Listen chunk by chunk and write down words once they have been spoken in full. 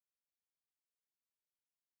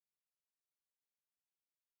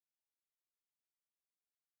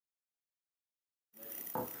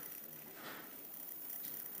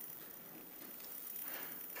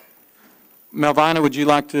Melvina, would you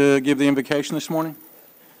like to give the invocation this morning?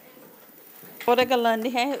 Ora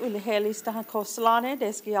galandi he ul helista han kostlane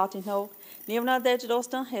deskiati no nevna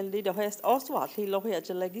dejostan heldi the hest oswatli lo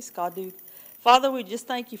hegelegis gadu. Father, we just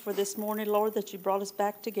thank you for this morning, Lord, that you brought us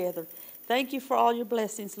back together. Thank you for all your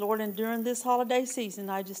blessings, Lord, and during this holiday season,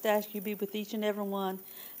 I just ask you to be with each and every one.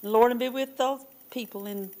 And Lord, and be with those people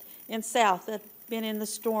in South that have been in the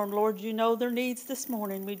storm. Lord, you know their needs this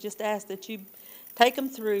morning. We just ask that you take them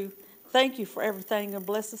through. Thank you for everything and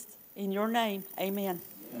bless us in your name. Amen.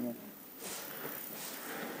 Amen.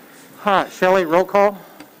 Hi, Shelley, roll call.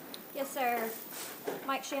 Yes, sir.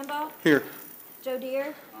 Mike Shambaugh. Here. Joe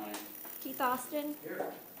Deere. Aye. Keith Austin. Here.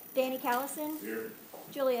 Danny Callison. Here.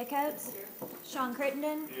 Julia Coates. Here. Sean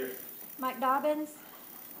Crittenden. Here. Mike Dobbins.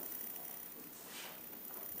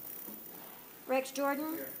 Rex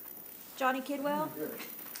Jordan. Here. Johnny Kidwell. Here.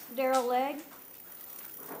 Daryl Legg.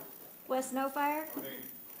 Wes Snowfire.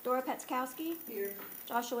 Dora Petzkowski. Here.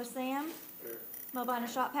 Joshua Sam. Here. Melvina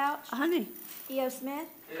Shotpouch. Honey. E.O. Smith.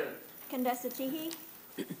 Here. Condessa Teehee.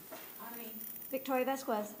 Victoria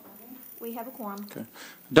Vasquez. We have a quorum. Okay.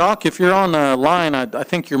 Doc, if you're on the line, I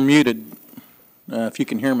think you're muted, if you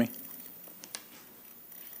can hear me.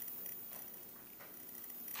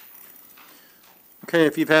 Okay,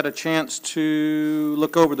 if you've had a chance to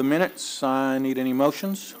look over the minutes, I need any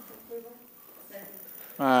motions.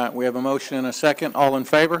 All right, we have a motion and a second. All in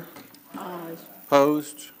favor? Aye.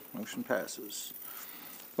 Opposed? Motion passes.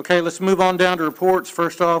 Okay, let's move on down to reports.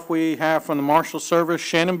 First off, we have from the Marshal Service,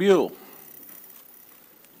 Shannon Buell.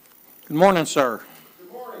 Good morning, sir.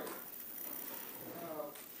 Good morning.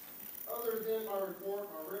 Other than my report,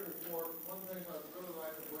 my written report, one thing I'd really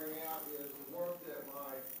like to bring out is the work that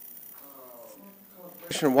my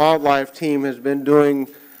Conservation and Wildlife team has been doing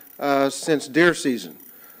since deer season.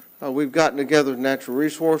 We've gotten together with Natural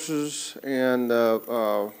Resources and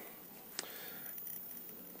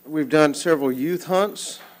we've done several youth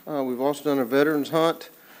hunts. We've also done a veterans hunt.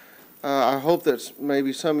 I hope that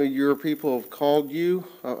maybe some of your people have called you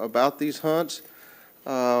about these hunts.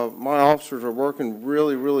 My officers are working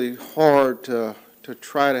really, really hard to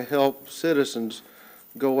try to help citizens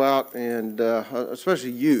go out and,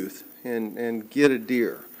 especially youth, and get a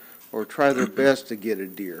deer or try their best to get a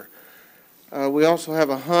deer. We also have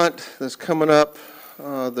a hunt that's coming up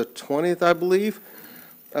the 20th, I believe,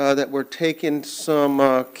 that we're taking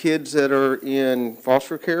some kids that are in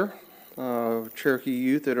foster care, Cherokee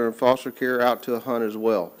youth that are in foster care, out to a hunt as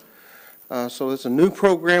well. So it's a new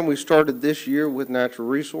program we started this year with Natural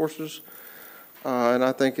Resources, and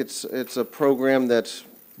I think it's a program that's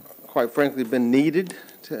quite frankly been needed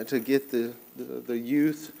to get the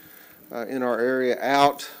youth in our area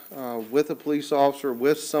out with a police officer,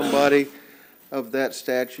 with somebody of that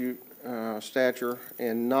stature,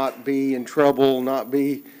 and not be in trouble, not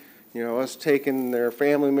be, you know, us taking their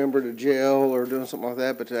family member to jail or doing something like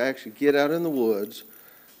that, but to actually get out in the woods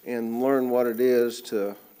and learn what it is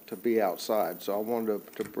to be outside. So I wanted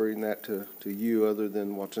to bring that to you other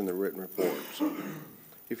than what's in the written report. So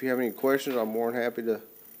if you have any questions, I'm more than happy to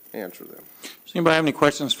answer them. Does anybody have any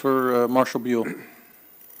questions for Marshal Buell?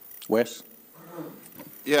 Wes?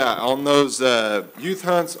 Yeah, on those youth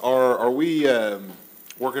hunts, are we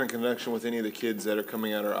working in connection with any of the kids that are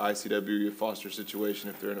coming out of our ICW foster situation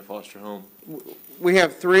if they're in a foster home? We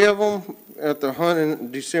have 3 of them at the hunt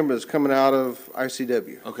in December that's coming out of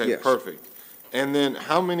ICW. Okay, yes. Perfect. And then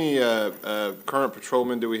how many current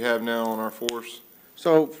patrolmen do we have now on our force?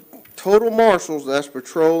 So total marshals, that's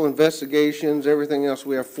patrol, investigations, everything else,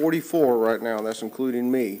 we have 44 right now. That's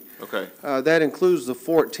including me. Okay. That includes the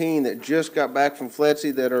 14 that just got back from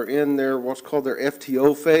FLETC that are in their what's called their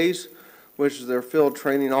FTO phase, which is their field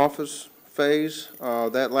training office phase.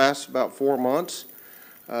 That lasts about 4 months.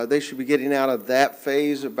 They should be getting out of that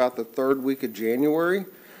phase about the 3rd week of January.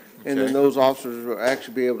 And then those officers will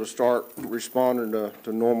actually be able to start responding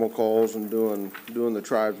to normal calls and doing the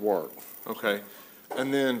tribe's work. Okay.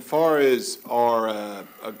 And then far as our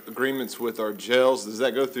agreements with our jails, does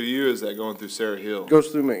that go through you or is that going through Sarah Hill? Goes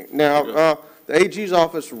through me. Now, the AG's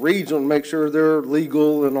office reads them, make sure they're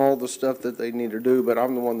legal and all the stuff that they need to do, but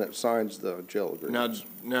I'm the one that signs the jail agreement.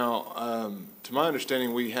 Now, to my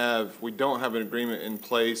understanding, we don't have an agreement in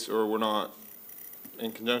place, or we're not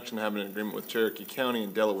in conjunction having an agreement with Cherokee County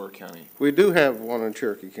and Delaware County. We do have one in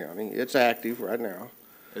Cherokee County. It's active right now.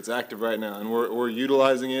 It's active right now, and we're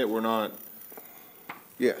utilizing it. We're not.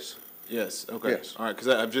 Yes. Yes. Okay. Yes. All right. Because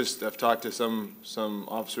I've talked to some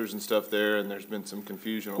officers and stuff there, and there's been some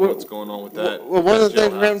confusion on what's going on with that. Well, one of the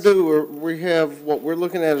things we're going to do, we have what we're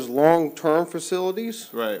looking at is long-term facilities.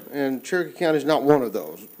 Right. And Cherokee County is not one of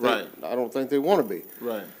those. Right. I don't think they want to be.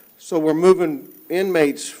 Right. So we're moving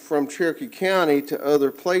inmates from Cherokee County to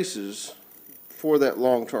other places for that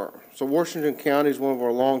long term. So Washington County is one of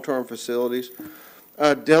our long-term facilities.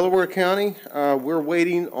 Delaware County, we're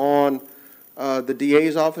waiting on the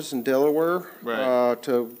DA's office in Delaware Right.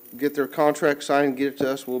 to get their contract signed, get it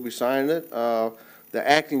to us. We'll be signing it. The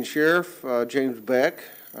acting sheriff, James Beck,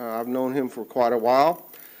 I've known him for quite a while.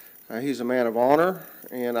 He's a man of honor,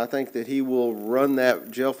 and I think that he will run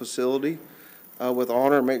that jail facility with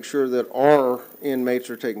honor and make sure that our inmates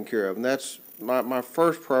are taken care of. And that's my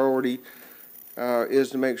first priority, is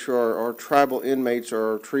to make sure our tribal inmates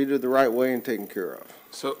are treated the right way and taken care of.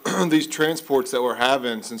 So these transports that we're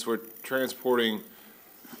having, since we're transporting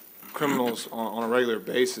criminals on a regular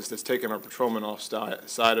basis, that's taking our patrolmen off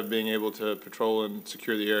side of being able to patrol and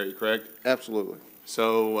secure the area, correct? Absolutely.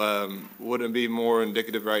 So wouldn't it be more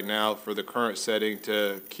indicative right now for the current setting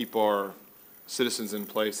to keep our citizens in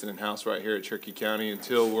place and in-house right here at Cherokee County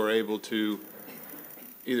until we're able to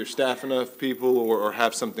either staff enough people or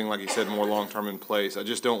have something, like you said, more long-term in place? I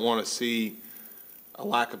just don't want to see a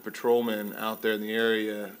lack of patrolmen out there in the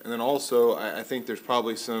area. And then also, I think there's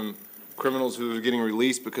probably some criminals who are getting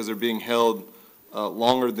released because they're being held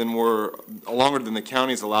longer than the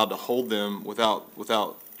county's allowed to hold them without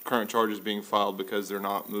current charges being filed because they're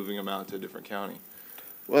not moving them out to a different county.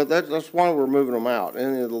 Well, that's why we're moving them out,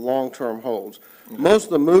 any of the long-term holds. Most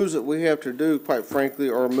of the moves that we have to do, quite frankly,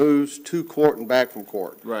 are moves to court and back from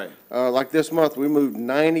court. Right. Like this month, we moved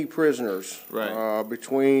 90 prisoners. Right.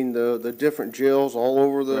 Between the different jails all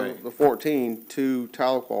over Right. the 14 to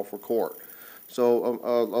Tahlequah for court. So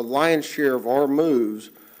a lion's share of our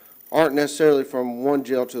moves aren't necessarily from one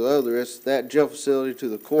jail to the other. It's that jail facility to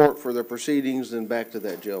the court for their proceedings and back to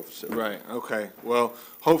that jail facility. Right, okay. Well,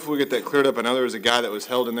 hopefully we get that cleared up. I know there was a guy that was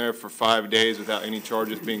held in there for 5 days without any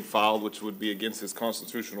charges being filed, which would be against his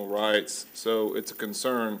constitutional rights. So it's a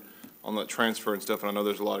concern on that transfer and stuff, and I know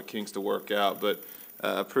there's a lot of kinks to work out, but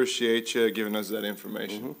appreciate you giving us that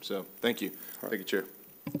information. So, thank you. Thank you, Chair.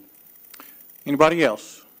 Anybody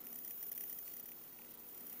else?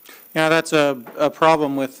 Yeah, that's a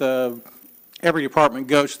problem with every department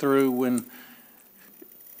goes through when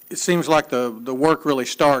it seems like the work really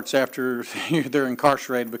starts after they're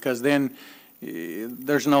incarcerated, because then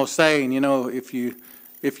there's no saying, if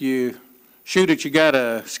you shoot it, you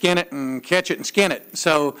gotta skin it and catch it and skin it.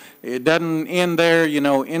 So it doesn't end there,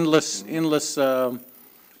 endless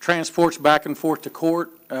transports back and forth to court.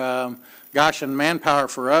 Gosh, and manpower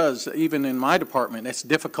for us, even in my department, it's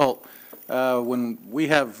difficult when we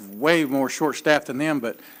have way more short staff than them,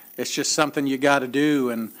 but it's just something you got to do.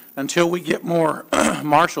 And until we get more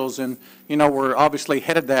marshals, and we're obviously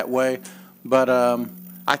headed that way, but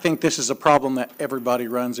I think this is a problem that everybody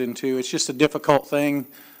runs into. It's just a difficult thing,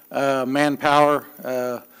 manpower,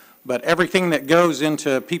 but everything that goes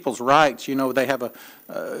into people's rights, they have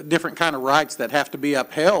a different kind of rights that have to be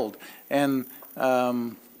upheld, and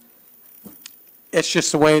it's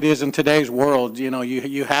just the way it is in today's world.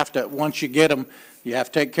 You have to, once you get them, you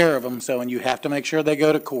have to take care of them. And you have to make sure they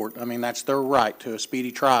go to court. I mean, that's their right to a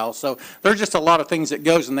speedy trial. So there's just a lot of things that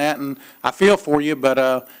goes in that, and I feel for you, but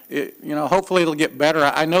hopefully it'll get better.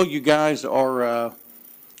 I know you guys are,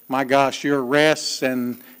 my gosh, your arrests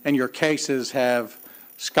and your cases have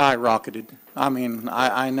skyrocketed. I mean,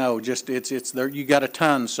 I know, just it's there. You got a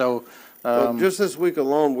ton. So. Well, just this week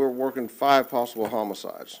alone, we're working 5 possible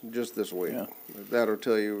homicides, just this week. Yeah. That'll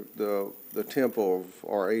tell you the tempo of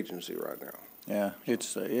our agency right now. Yeah,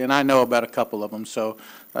 and I know about a couple of them, so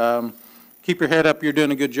keep your head up. You're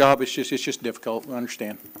doing a good job. It's just difficult. I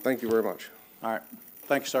understand. Thank you very much. All right.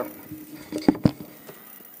 Thanks, sir.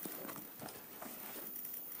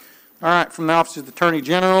 All right, from the Office of the Attorney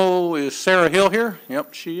General, is Sarah Hill here?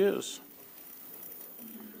 Yep, she is.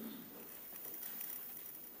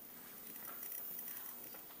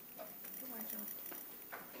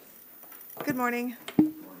 Good morning.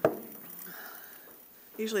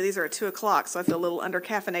 Usually these are at 2 o'clock, so I feel a little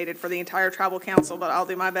under-caffeinated for the entire tribal council, but I'll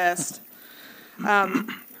do my best. I'll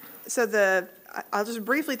just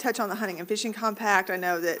briefly touch on the hunting and fishing compact. I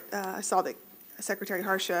know that I saw that Secretary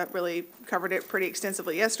Harsha really covered it pretty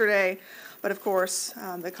extensively yesterday, but of course,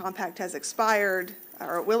 the compact has expired,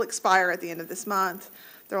 or it will expire at the end of this month.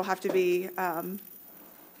 There will have to be,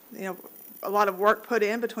 a lot of work put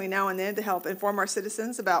in between now and then to help inform our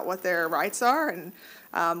citizens about what their rights are and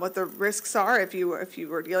what the risks are. If you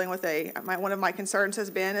were dealing with one of my concerns has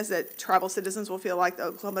been is that tribal citizens will feel like the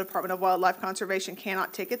Oklahoma Department of Wildlife Conservation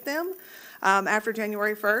cannot ticket them after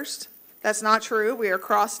January 1st. That's not true. We are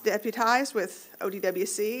cross-deputized with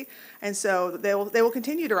ODWC, and so they will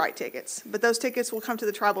continue to write tickets. But those tickets will come to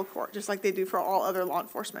the tribal court, just like they do for all other law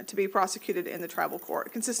enforcement, to be prosecuted in the tribal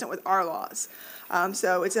court, consistent with our laws.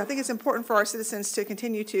 So I think it's important for our citizens to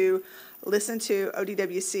continue to listen to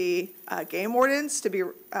ODWC game wardens, to be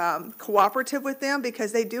cooperative with them,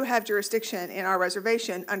 because they do have jurisdiction in our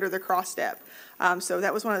reservation under the cross-step. So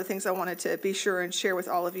that was one of the things I wanted to be sure and share with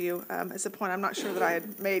all of you as a point I'm not sure that I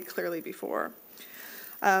had made clearly before.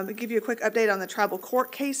 I'll give you a quick update on the tribal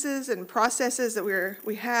court cases and processes that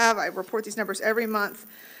we have. I report these numbers every month.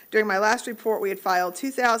 During my last report, we had filed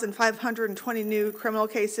 2,520 new criminal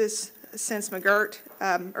cases since McGirt,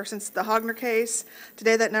 or since the Hogner case.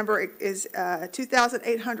 Today, that number is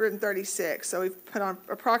 2,836. So we've put on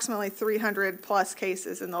approximately 300 plus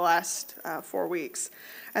cases in the last 4 weeks.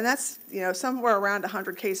 And that's, somewhere around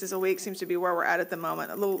 100 cases a week seems to be where we're at the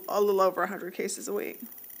moment, a little over 100 cases a week.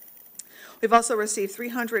 We've also received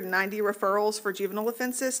 390 referrals for juvenile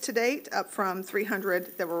offenses to date, up from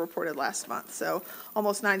 300 that were reported last month. So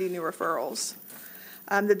almost 90 new referrals.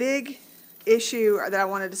 The big issue that I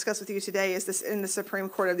want to discuss with you today is this in the Supreme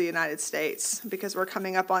Court of the United States, because we're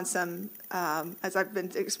coming up on some, as I've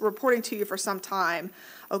been reporting to you for some time,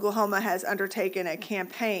 Oklahoma has undertaken a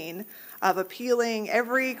campaign of appealing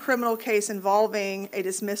every criminal case involving a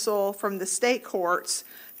dismissal from the state courts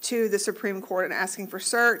to the Supreme Court and asking for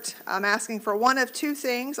cert. I'm asking for one of two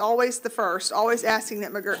things, always the first, always asking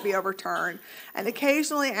that McGirt be overturned, and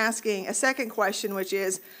occasionally asking a second question, which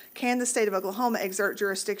is, can the state of Oklahoma exert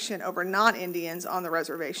jurisdiction over non-Indians on the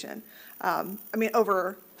reservation?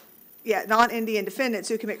 Non-Indian defendants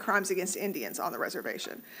who commit crimes against Indians on the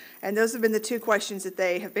reservation. And those have been the two questions that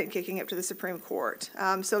they have been kicking up to the Supreme Court.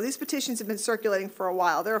 So these petitions have been circulating for a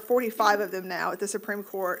while. There are 45 of them now at the Supreme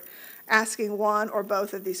Court asking one or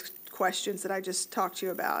both of these questions that I just talked to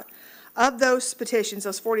you about. Of those petitions,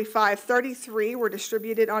 those 45, 33 were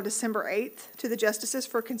distributed on December 8th to the justices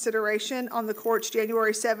for consideration on the court's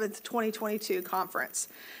January 7th, 2022 conference.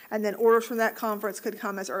 And then orders from that conference could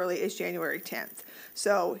come as early as January 10th.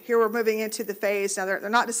 So here we're moving into the phase. Now, they're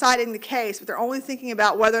not deciding the case, but they're only thinking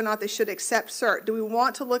about whether or not they should accept cert. Do we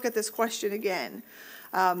want to look at this question again?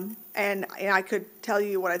 And I could tell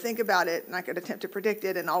you what I think about it, and I could attempt to predict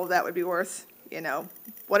it, and all of that would be worth,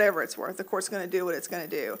 whatever it's worth. The court's going to do what it's going to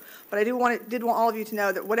do. But I did want all of you to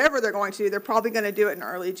know that whatever they're going to do, they're probably going to do it in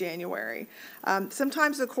early January.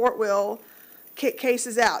 Sometimes the court will kick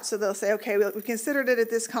cases out. So they'll say, okay, we considered it at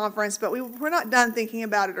this conference, but we're not done thinking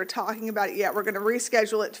about it or talking about it yet. We're going to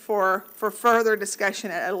reschedule it for further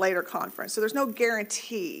discussion at a later conference. So there's no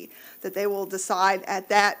guarantee that they will decide at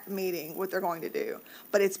that meeting what they're going to do,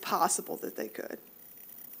 but it's possible that they could.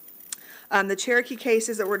 The Cherokee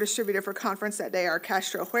cases that were distributed for conference that day are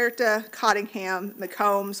Castro Huerta, Cottingham,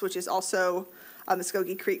 McCombs, which is also a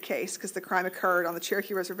Muskogee Creek case because the crime occurred on the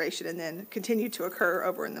Cherokee Reservation and then continued to occur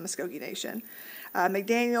over in the Muskogee Nation.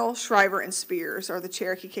 McDaniel, Shriver, and Spears are the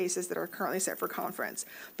Cherokee cases that are currently set for conference.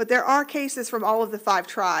 But there are cases from all of the 5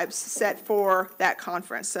 tribes set for that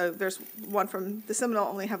conference. So there's one from the Seminole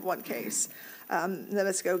only have one case. The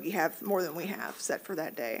Muskogee have more than we have set for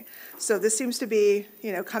that day. So this seems to be,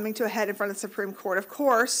 coming to a head in front of the Supreme Court. Of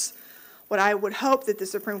course, what I would hope that the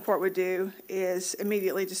Supreme Court would do is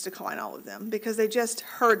immediately just decline all of them, because they just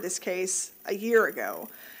heard this case a year ago.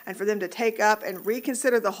 And for them to take up and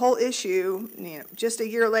reconsider the whole issue, just a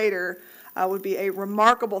year later, would be a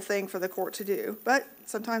remarkable thing for the court to do. But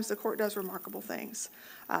sometimes the court does remarkable things.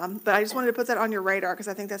 But I just wanted to put that on your radar because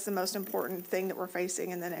I think that's the most important thing that we're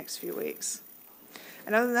facing in the next few weeks.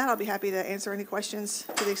 And other than that, I'll be happy to answer any questions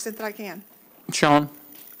to the extent that I can. Sean?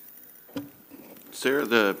 Sarah,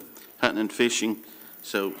 the hunting and fishing,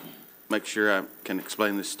 so make sure I can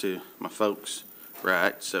explain this to my folks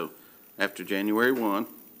right. So after January 1,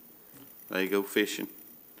 they go fishing,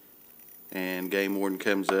 and game warden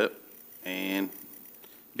comes up, and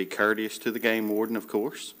be courteous to the game warden, of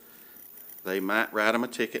course. They might write them a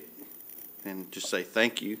ticket and just say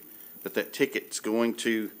thank you, but that ticket's going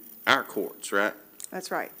to our courts, right? That's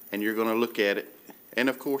right. And you're going to look at it, and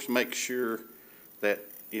of course make sure that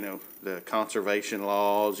the conservation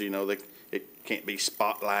laws, it can't be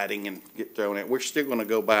spotlighting and get thrown at. We're still going to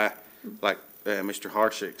go by, like Mr.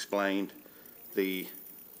 Harsha explained, the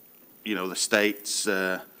states,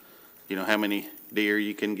 how many deer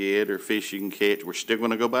you can get or fish you can catch. We're still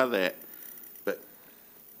going to go by that, but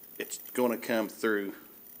it's going to come through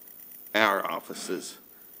our offices,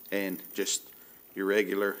 and just your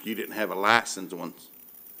regular, you didn't have a licensed ones,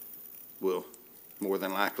 will more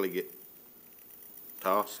than likely get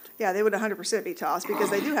tossed. Yeah, they would 100% be tossed because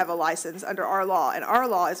they do have a license under our law, and our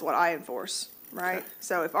law is what I enforce. right?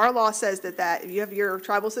 So if our law says that if you have your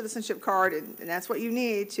tribal citizenship card and that's what you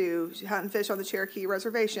need to hunt and fish on the Cherokee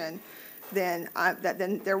Reservation, then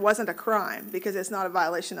then there wasn't a crime because it's not a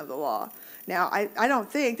violation of the law. Now, I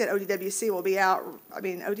don't think that ODWC will be out, I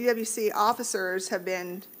mean, ODWC officers have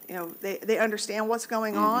been, they understand what's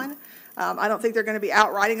going on. I don't think they're going to be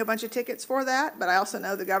out writing a bunch of tickets for that, but I also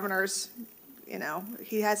know the governor's,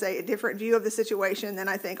 he has a different view of the situation than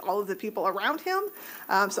I think all of the people around him.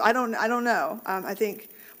 So I don't know. I think,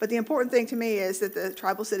 but the important thing to me is that the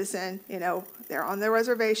tribal citizen, they're on their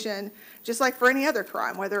reservation, just like for any other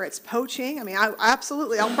crime, whether it's poaching. I mean, I'll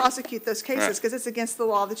prosecute those cases because it's against the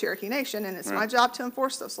law of the Cherokee Nation, and it's my job to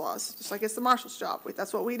enforce those laws, just like it's the marshal's job.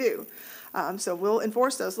 That's what we do. So we'll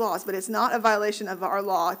enforce those laws, but it's not a violation of our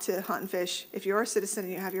law to hunt and fish if you're a citizen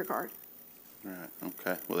and you have your card. Right,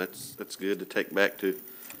 okay. Well, that's good to take back to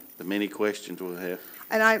the many questions we'll have.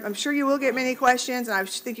 And I'm sure you will get many questions, and I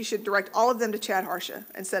think you should direct all of them to Chad Harsha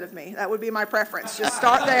instead of me. That would be my preference. Just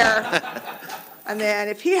start there, and then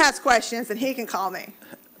if he has questions, then he can call me.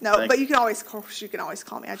 No, but you can always call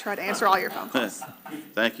me. I try to answer all your phone calls.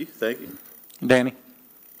 Thank you. Danny?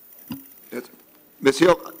 Ms.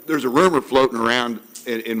 Hill, there's a rumor floating around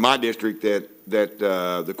in my district that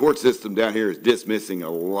the court system down here is dismissing a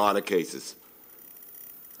lot of cases.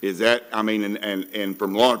 Is that, I mean, and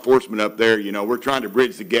from law enforcement up there, we're trying to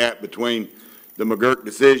bridge the gap between the McGurk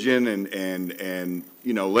decision and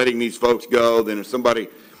letting these folks go. Then if somebody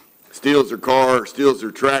steals their car, steals their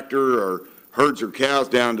tractor, or herds their cows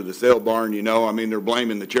down to the sale barn, I mean, they're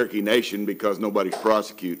blaming the Cherokee Nation because nobody's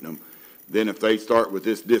prosecuting them. Then if they start with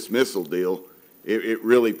this dismissal deal, it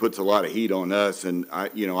really puts a lot of heat on us. And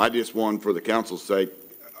I just want, for the council's sake,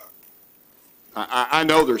 I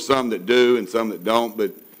know there's some that do and some that don't,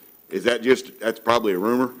 but is that's probably a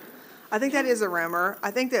rumor? I think that is a rumor. I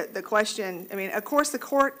think that the question, I mean, of course, the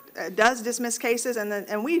court does dismiss cases,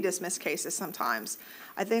 and we dismiss cases sometimes.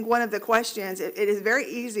 I think one of the questions, it is very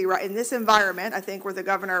easy, right, in this environment, I think, where the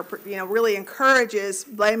governor, really encourages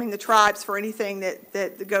blaming the tribes for anything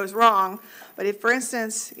that goes wrong. But if, for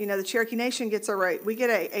instance, the Cherokee Nation gets we get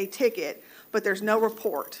a ticket, but there's no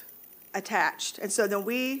report attached. And so then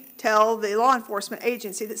we tell the law enforcement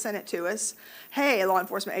agency that sent it to us, hey, law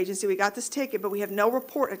enforcement agency, we got this ticket, but we have no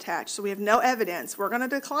report attached, so we have no evidence. We're going to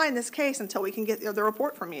decline this case until we can get the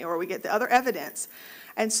report from you or we get the other evidence.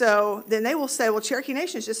 And so then they will say, well, Cherokee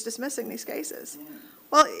Nation is just dismissing these cases.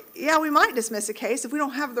 Well, yeah, we might dismiss a case if we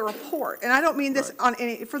don't have the report. And I don't mean this on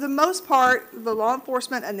any, for the most part, the law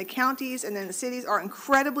enforcement and the counties and then the cities are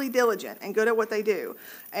incredibly diligent and good at what they do.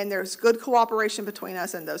 And there's good cooperation between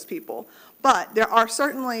us and those people. But there are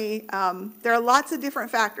certainly, there are lots of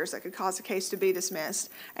different factors that could cause a case to be dismissed.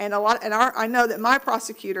 And I know that my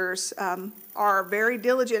prosecutors are very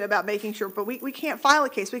diligent about making sure, but we can't file a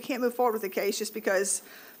case. We can't move forward with a case just because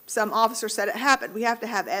some officer said it happened. We have to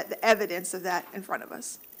have the evidence of that in front of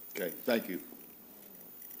us. Okay, thank you.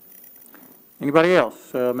 Anybody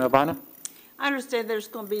else? Melvina? I understand there's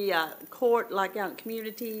going to be a court like out in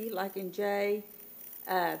community, like in Jay.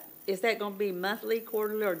 Is that going to be monthly,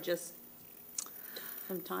 quarterly, or just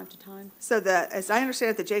from time to time? So as I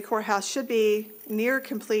understand it, the Jay Courthouse should be near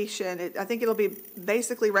completion. I think it'll be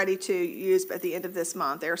basically ready to use at the end of this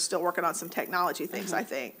month. They're still working on some technology things, I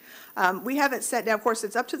think. We haven't set down, of course,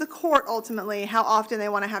 it's up to the court ultimately how often they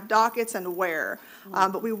want to have dockets and where.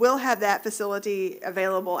 But we will have that facility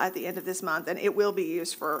available at the end of this month, and it will be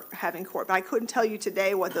used for having court. But I couldn't tell you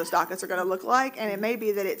today what those dockets are going to look like, and it may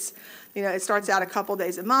be that it's, it starts out a couple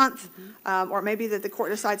days a month, or maybe that the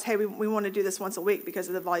court decides, hey, we want to do this once a week because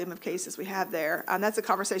of the volume of cases we have there. That's a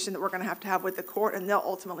conversation that we're going to have with the court, and they'll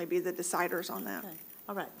ultimately be the deciders on that. Okay.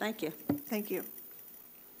 All right, thank you. Thank you.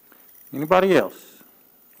 Anybody else?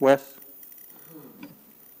 Wes?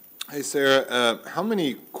 Hey, Sarah, how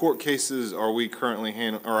many court cases are we currently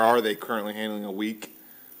are they currently handling a week?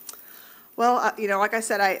 Well, like I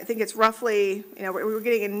said, I think it's roughly, we're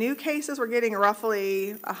getting in new cases, we're getting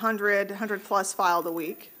roughly 100 plus filed a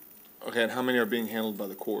week. Okay, and how many are being handled by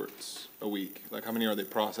the courts a week? Like, how many are they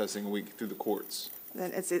processing a week through the courts?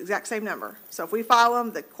 Then it's the exact same number. So if we file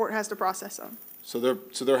them, the court has to process them. So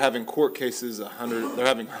they're having court cases, they're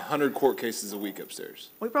having 100 court cases a week upstairs.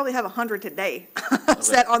 We probably have 100 today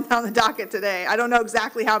set on the docket today. I don't know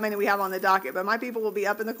exactly how many we have on the docket, but my people will be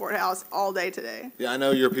up in the courthouse all day today. Yeah, I know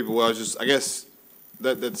your people well. I guess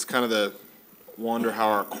that's kind of the wonder how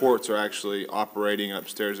our courts are actually operating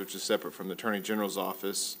upstairs, which is separate from the Attorney General's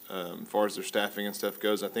office. As far as their staffing and stuff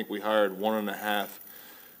goes, I think we hired 1.5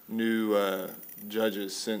 new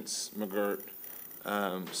judges since McGirt.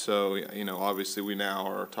 So, obviously we now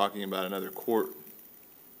are talking about another court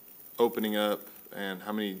opening up and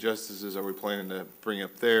how many justices are we planning to bring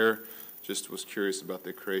up there? Just was curious about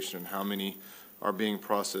the creation and how many are being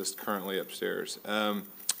processed currently upstairs.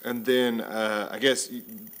 And then I guess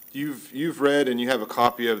you've read and you have a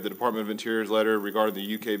copy of the Department of Interior's letter regarding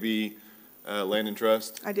the UKB Land and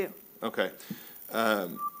Trust? I do. Okay.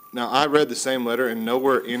 Now, I read the same letter, and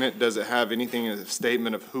nowhere in it does it have anything as a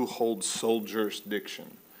statement of who holds sole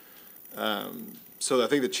jurisdiction. So I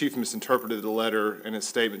think the chief misinterpreted the letter and his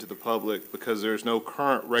statement to the public because there's no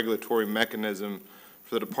current regulatory mechanism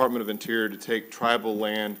for the Department of Interior to take tribal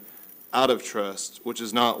land out of trust, which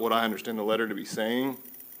is not what I understand the letter to be saying.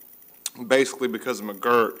 Basically, because of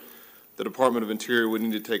McGirt, the Department of Interior would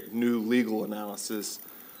need to take new legal analysis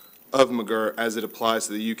of McGirt as it applies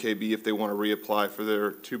to the UKB if they want to reapply for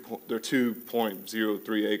their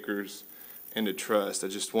 2.03 acres into trust. I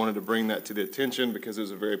just wanted to bring that to the attention because it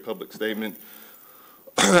was a very public statement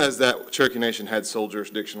as that Cherokee Nation had sole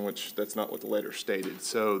jurisdiction, which that's not what the letter stated.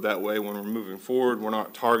 So that way, when we're moving forward, we're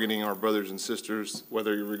not targeting our brothers and sisters,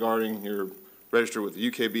 whether you're regarding you're registered with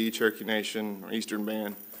the UKB, Cherokee Nation, or Eastern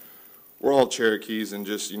Band. We're all Cherokees, and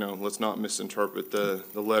just, let's not misinterpret the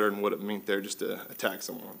letter and what it meant there just to attack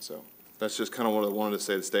someone. So that's just kind of what I wanted to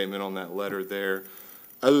say, the statement on that letter there.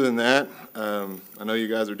 Other than that, I know you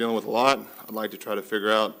guys are dealing with a lot. I'd like to try to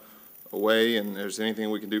figure out a way, and if there's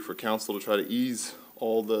anything we can do for council to try to ease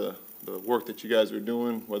all the work that you guys are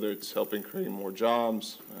doing, whether it's helping create more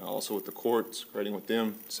jobs, also with the courts, creating with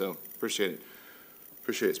them. So appreciate it.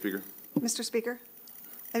 Appreciate it, Speaker. Mr. Speaker?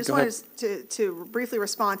 I just Go wanted to briefly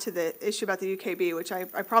respond to the issue about the UKB, which I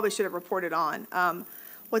probably should have reported on.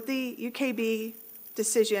 What the UKB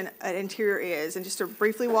decision at Interior is, and just to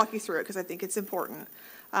briefly walk you through it, because I think it's important.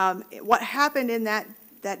 What happened in that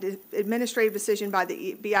administrative decision by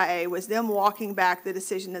the BIA was them walking back the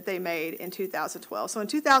decision that they made in 2012. So in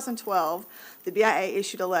 2012, the BIA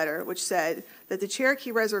issued a letter which said that the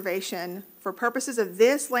Cherokee Reservation, for purposes of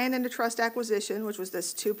this land into trust acquisition, which was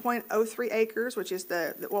this 2.03 acres, which is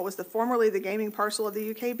what was formerly the gaming parcel of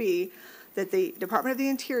the UKB, that the Department of the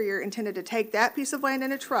Interior intended to take that piece of land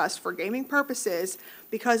into trust for gaming purposes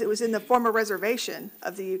because it was in the former reservation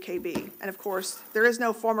of the UKB. And of course, there is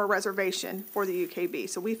no former reservation for the UKB.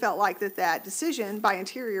 So we felt like that decision by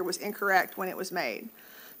Interior was incorrect when it was made.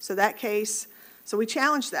 So we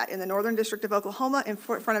challenged that in the Northern District of Oklahoma in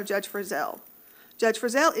front of Judge Frizzell. Judge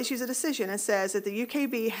Frizzell issues a decision and says that the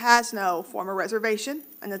UKB has no former reservation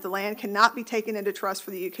and that the land cannot be taken into trust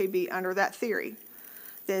for the UKB under that theory.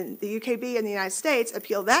 Then the UKB in the United States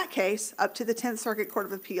appealed that case up to the 10th Circuit Court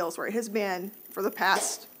of Appeals, where it has been for the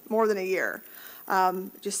past more than a year,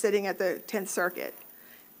 just sitting at the 10th Circuit.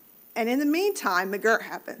 And in the meantime, McGirt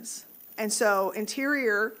happens. And so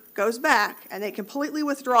Interior goes back and they completely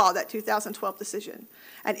withdraw that 2012 decision.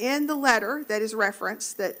 And in the letter that is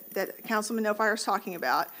referenced, that Councilman No Fire is talking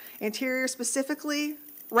about, Interior specifically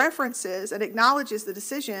references and acknowledges the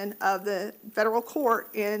decision of the federal court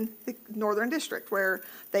in the Northern District, where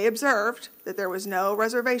they observed that there was no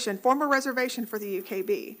former reservation for the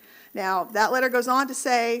UKB. Now, that letter goes on to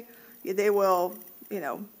say they will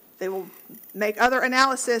make other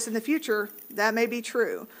analysis in the future. That may be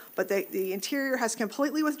true, but the Interior has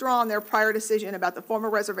completely withdrawn their prior decision about the former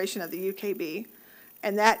reservation of the UKB,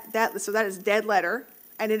 and so that is dead letter,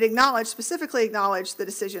 and it specifically acknowledged the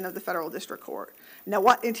decision of the federal district court. Now,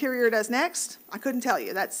 what Interior does next, I couldn't tell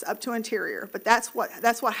you. That's up to Interior, but that's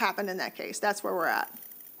what happened in that case. That's where we're at.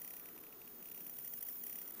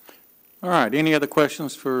 All right, any other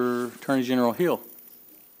questions for Attorney General Hill?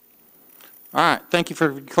 All right, thank you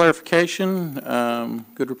for clarification.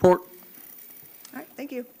 Good report. All right,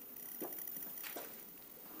 thank you.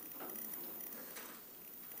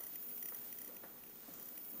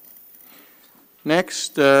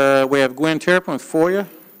 Next, we have Gwen Terrapin with FOIA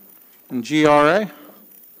and GRA.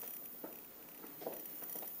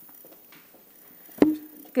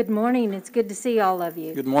 Good morning. It's good to see all of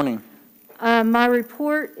you. Good morning. My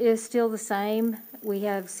report is still the same. We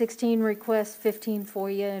have 16 requests, 15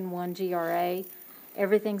 FOIA, and 1 GRA.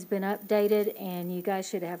 Everything's been updated, and you guys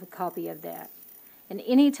should have a copy of that. And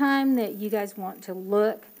anytime that you guys want to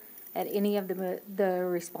look at any of the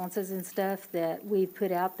responses and stuff that we've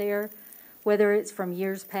put out there, whether it's from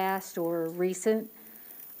years past or recent,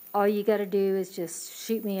 all you got to do is just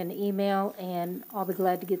shoot me an email, and I'll be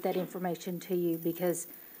glad to get that information to you, because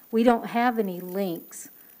we don't have any links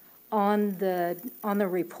on the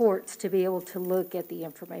reports to be able to look at the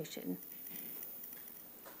information.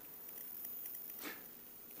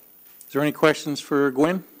 Is there any questions for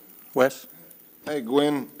Gwen? Wes? Hey,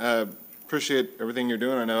 Gwen, appreciate everything you're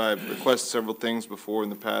doing. I know I've requested several things before in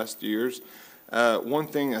the past years. One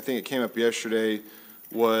thing, I think it came up yesterday,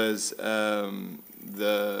 was the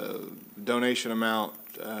donation amount,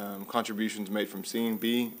 contributions made from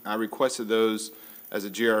C&B. I requested those as a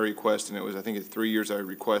GR request, and it was, I think it's 3 years I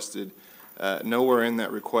requested. Nowhere in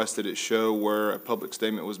that request did it show where a public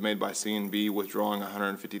statement was made by C&B withdrawing a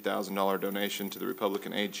 $150,000 donation to the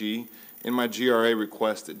Republican AG. In my GRA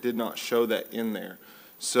request, it did not show that in there.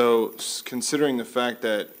 So considering the fact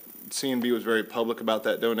that C&B was very public about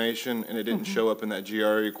that donation and it didn't show up in that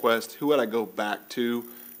GRA request, who would I go back to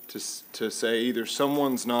say either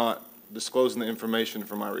someone's not disclosing the information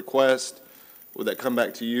for my request? Would that come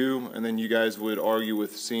back to you, and then you guys would argue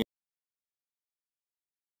with C&B?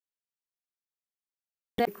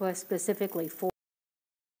 Request specifically for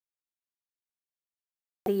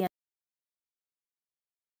the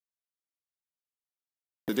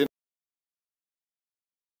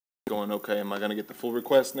Going, okay, am I going to get the full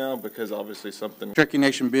request now? Because obviously something. Cherokee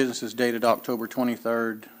Nation Business is dated October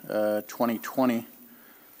 23rd, 2020,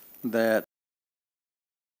 that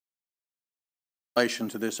in relation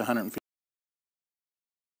to this 150.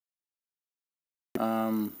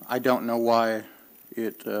 I don't know why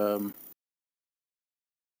it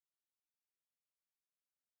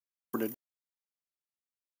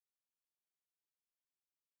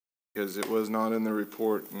because it was not in the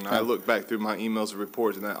report, and I looked back through my emails and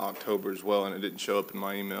reports in that October as well, and it didn't show up in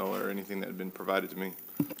my email or anything that had been provided to me.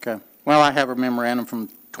 Okay. Well, I have a memorandum from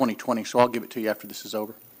 2020, so I'll give it to you after this is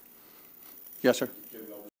over. Yes, sir.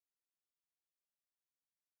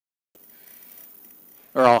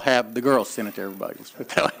 Or I'll have the girls send it to everybody. Let's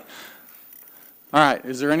put it that way. All right.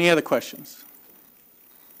 Is there any other questions?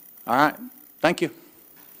 All right. Thank you.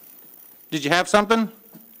 Did you have something?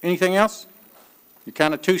 Anything else? You're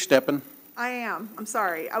kind of two-stepping. I am. I'm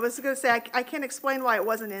sorry. I was going to say, I can't explain why it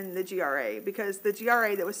wasn't in the GRA, because the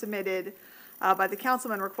GRA that was submitted by the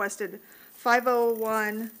councilman requested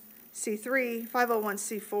 501c3,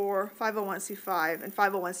 501c4, 501c5, and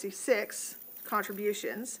 501c6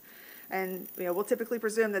 contributions. And, you know, we'll typically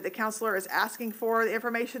presume that the counselor is asking for the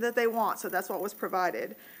information that they want, so that's what was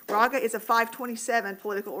provided. RAGA is a 527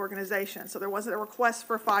 political organization, so there wasn't a request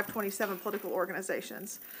for 527 political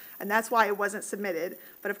organizations, and that's why it wasn't submitted.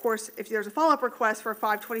 But of course, if there's a follow-up request for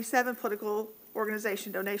 527 political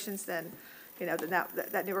organization donations, then, you know, then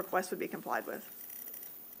that new request would be complied with.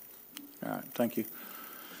 All right. Thank you.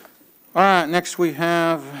 All right. Next we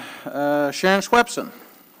have Sharon Swepson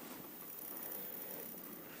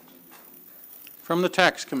from the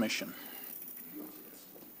Tax Commission.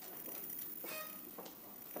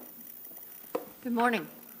 Good morning.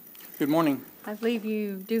 Good morning. I believe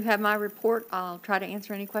you do have my report. I'll try to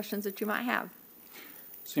answer any questions that you might have.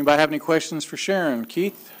 Does anybody have any questions for Sharon?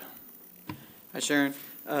 Keith? Hi, Sharon.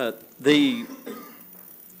 I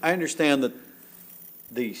understand that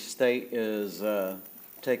the state is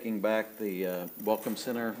taking back the Welcome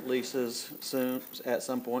Center leases soon, at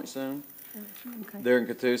some point soon. Okay. They're in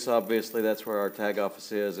Catoosa, obviously, that's where our tag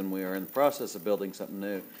office is, and we are in the process of building something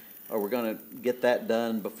new. Are we going to get that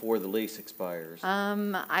done before the lease expires?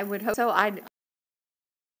 I would hope so. I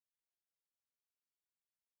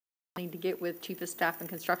need to get with Chief of Staff and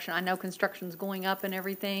Construction. I know construction's going up and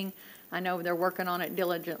everything. I know they're working on it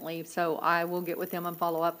diligently, so I will get with them and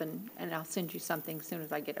follow up, and I'll send you something as soon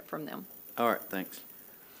as I get it from them. All right, thanks.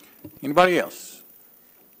 Anybody else?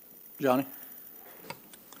 Johnny?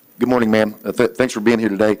 Good morning, ma'am. Thanks for being here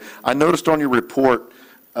today. I noticed on your report,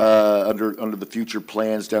 under the future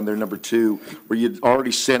plans down there, number 2, where you'd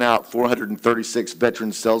already sent out 436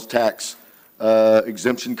 veteran sales tax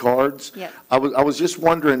exemption cards. Yes. I was just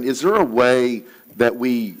wondering, is there a way that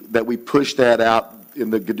we push that out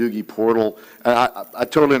in the Gadoogie portal? I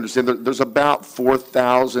totally understand. There's about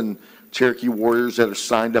 4,000 Cherokee Warriors that are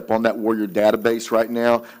signed up on that Warrior database right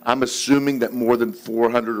now. I'm assuming that more than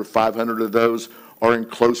 400 or 500 of those are in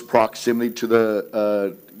close proximity to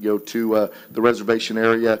the the reservation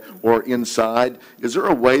area or inside. Is there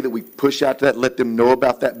a way that we push out to that, let them know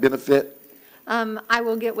about that benefit? I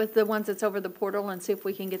will get with the ones that's over the portal and see if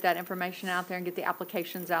we can get that information out there and get the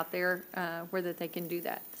applications out there where that they can do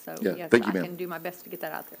that. So Yeah, yes, thank you, I ma'am. can do my best to get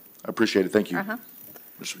that out there. I appreciate it. Thank you. Uh-huh.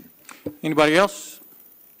 Anybody else?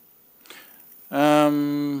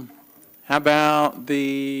 How about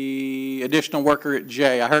the additional worker at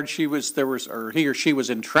J? I heard he or she was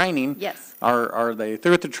in training. Yes. Are they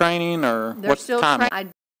through with the training, or They're what's the still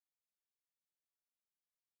time?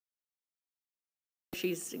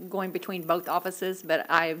 She's going between both offices, but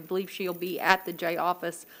I believe she'll be at the J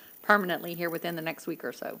office permanently here within the next week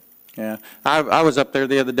or so. Yeah, I was up there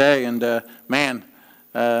the other day, and man,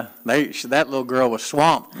 that little girl was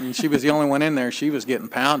swamped, and she was the only one in there. She was getting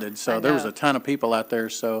pounded, so there was a ton of people out there.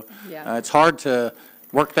 So Yeah. it's hard to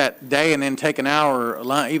work that day and then take an hour,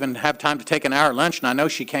 even have time to take an hour lunch. And I know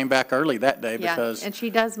she came back early that day Yeah, because, and she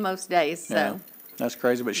does most days, yeah, so. that's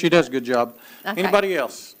crazy, but she does a good job. Okay. Anybody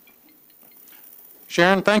else?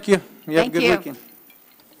 Sharon, thank you. You have a Thank good you. weekend.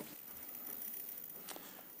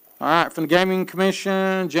 All right, from the Gaming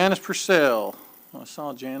Commission, Janice Purcell. I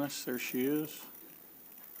saw Janice, there she is.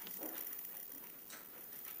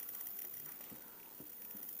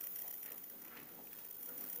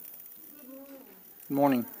 Good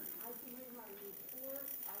morning.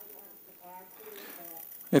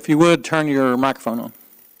 If you would, turn your microphone on.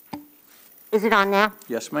 Is it on now?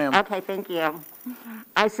 Yes, ma'am. Okay, thank you.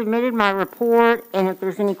 I submitted my report, and if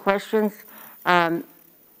there's any questions,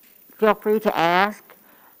 feel free to ask.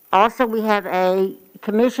 Also, we have a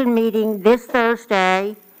commission meeting this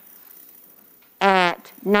Thursday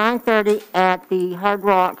at 9:30 at the Hard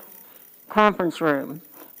Rock Conference Room.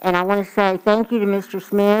 And I want to say thank you to Mr.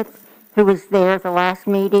 Smith, who was there at the last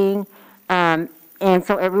meeting. And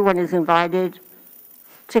so everyone is invited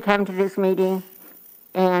to come to this meeting,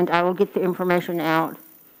 and I will get the information out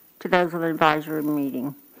to those of the advisory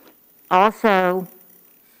meeting. Also,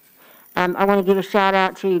 I want to give a shout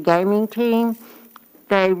out to your gaming team.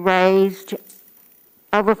 They raised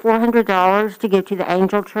over $400 to give to the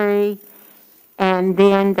Angel Tree, and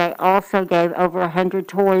then they also gave over 100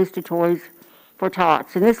 toys to Toys for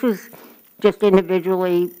Tots. And this was just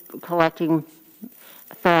individually collecting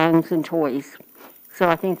funds and toys. So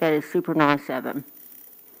I think that is super nice of them.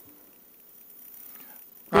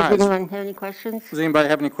 All Does right. anyone have any questions? Does anybody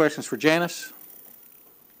have any questions for Janice?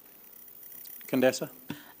 Condessa?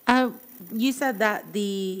 You said that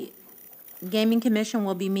the Gaming Commission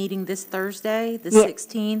will be meeting this Thursday, the Ye-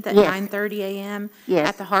 16th at yes. 9:30 a.m. Yes.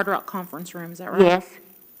 at the Hard Rock Conference Room. Is that right? Yes.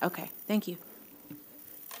 Okay, thank you.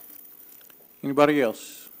 Anybody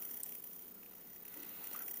else?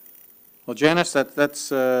 Well, Janice,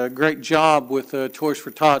 that's a great job with Toys for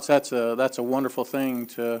Tots. That's a wonderful thing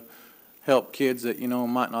to help kids that,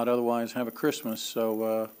 might not otherwise have a Christmas.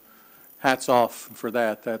 So hats off for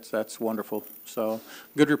that. That's wonderful. So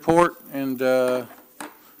good report, and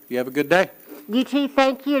you have a good day. You too,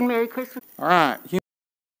 thank you, and Merry Christmas. All right.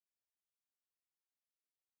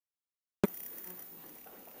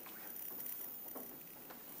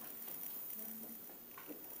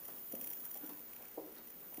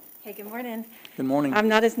 Hey, good morning. Good morning. I'm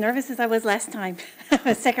not as nervous as I was last time,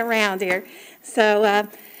 second round here. So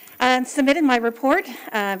I submitted my report.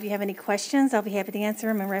 If you have any questions, I'll be happy to answer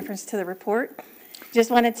them in reference to the report.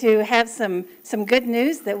 Just wanted to have some good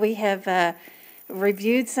news that we have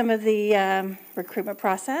reviewed some of the recruitment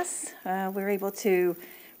process. We're able to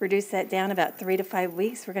reduce that down about 3 to 5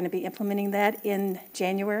 weeks. We're going to be implementing that in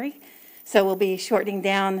January. So we'll be shortening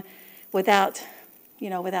down without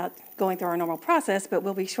going through our normal process, but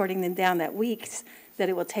we'll be shortening them down that weeks that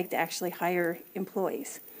it will take to actually hire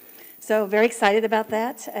employees. So very excited about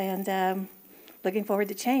that, and looking forward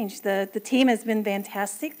to change. The team has been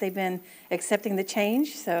fantastic. They've been accepting the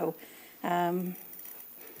change, so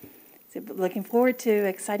looking forward to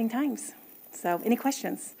exciting times. So any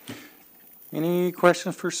questions? Any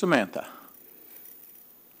questions for Samantha?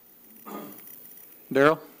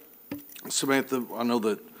 Daryl? Samantha, I know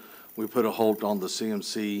that we put a hold on the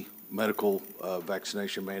CMC medical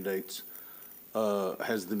vaccination mandates.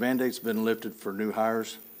 Has the mandates been lifted for new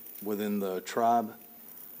hires within the tribe?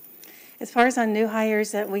 As far as on new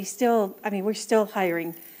hires, we're still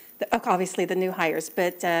hiring, obviously the new hires,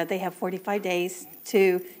 but they have 45 days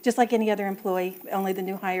to, just like any other employee, only the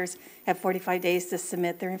new hires have 45 days to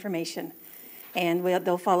submit their information. And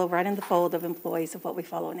they'll follow right in the fold of employees of what we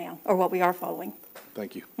follow now, or what we are following.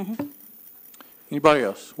 Thank you. Mm-hmm. Anybody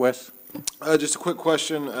else? Wes? Just a quick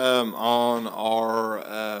question on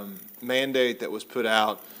our mandate that was put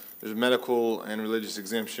out. There's a medical and religious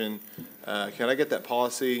exemption. Can I get that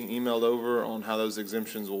policy emailed over on how those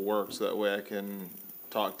exemptions will work, so that way I can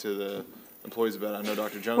talk to the employees about it? I know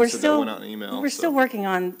Dr. Jones said that went out in an email. We're still working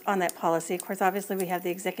on that policy. Of course, obviously, we have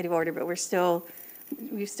the executive order, but we're still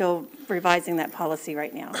revising that policy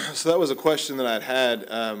right now. So that was a question that I'd had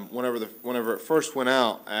whenever it first went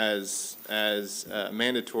out as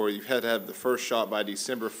mandatory. You had to have the first shot by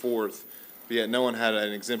December 4th, but yet no one had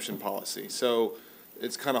an exemption policy. So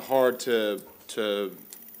it's kind of hard to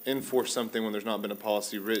enforce something when there's not been a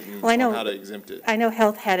policy written on how to exempt it. I know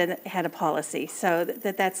Health had a policy, so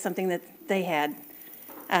that's something that they had.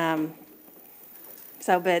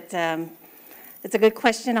 It's a good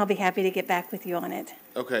question. I'll be happy to get back with you on it.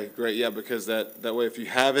 Okay, great. Yeah, because that way, if you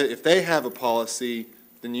have it, if they have a policy,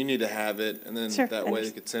 then you need to have it, and then Sure, that way they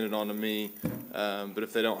could send it on to me. But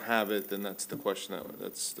if they don't have it, then that's the question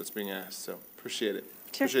that's being asked. So appreciate it.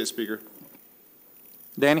 Sure. Appreciate it, Speaker.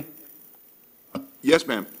 Danny? Yes,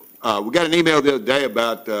 ma'am. We got an email the other day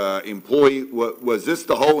about employee, was this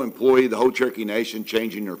the whole employee, the whole Cherokee Nation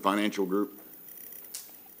changing their financial group?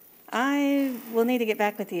 I will need to get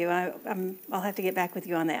back with you. I'll have to get back with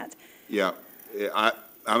you on that. Yeah, I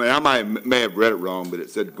mean, I may have read it wrong, but it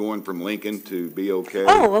said going from Lincoln to BOK.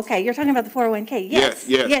 Oh, okay, you're talking about the 401K, yes.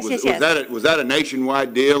 Yes. Yes. Was that a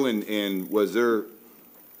nationwide deal, and was there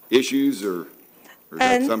issues, or is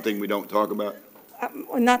that something we don't talk about?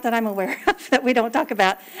 Not that I'm aware of, that we don't talk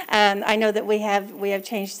about. I know that we have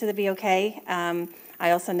changed to the BOK.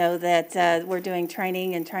 I also know that we're doing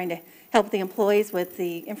training and trying to help the employees with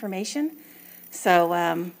the information. So,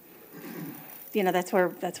 you know, that's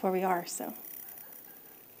where we are, so.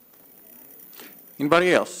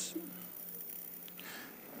 Anybody else?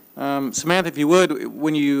 Samantha, if you would,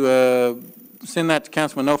 when you send that to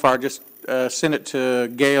Councilman Nofire, just send it to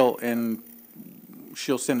Gail, and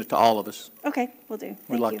she'll send it to all of us. Okay, will do.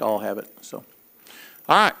 We'd like to all have it, so.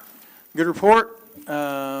 All right, good report.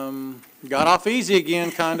 Got off easy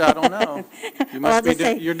again, kinda, I don't know. You must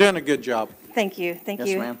be, you're doing a good job. Thank you, thank you.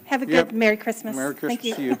 Yes, ma'am. Have a good Merry Christmas. Merry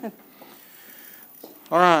Christmas Thank to you.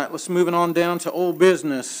 All right, let's moving on down to old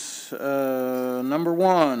business. Number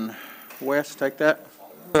 1, Wes, take that.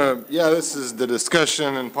 Yeah, this is the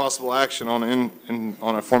discussion and possible action on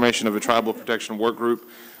on a formation of a tribal protection work group.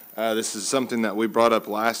 This is something that we brought up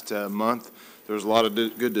last month. There was a lot of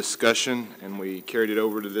good discussion, and we carried it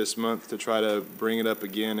over to this month to try to bring it up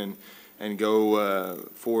again and go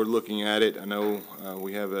forward looking at it. I know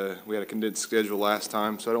we had a condensed schedule last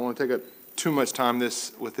time, so I don't want to take up too much time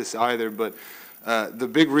with this either. But the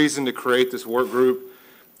big reason to create this work group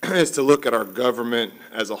is to look at our government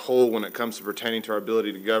as a whole when it comes to pertaining to our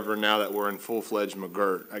ability to govern now that we're in full-fledged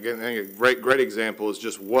McGirt. I think a great example is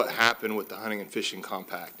just what happened with the hunting and fishing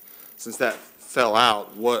compact. Since that fell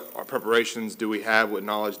out, what our preparations do we have, what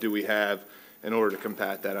knowledge do we have in order to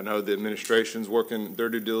combat that? I know the administration's working their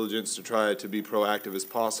due diligence to try to be proactive as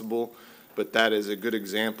possible, but that is a good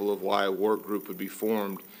example of why a work group would be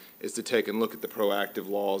formed, is to take and look at the proactive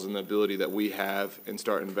laws and the ability that we have and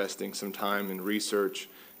start investing some time and research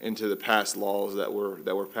into the past laws that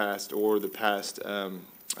were passed, or the past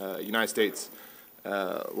United States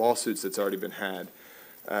lawsuits that's already been had.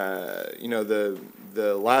 You know,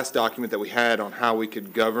 the last document that we had on how we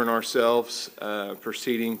could govern ourselves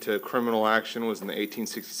proceeding to criminal action was in the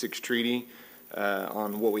 1866 treaty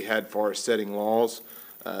on what we had for our setting laws.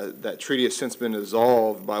 That treaty has since been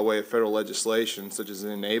dissolved by way of federal legislation, such as an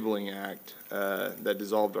enabling act that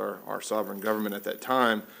dissolved our sovereign government at that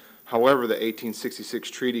time. However, the 1866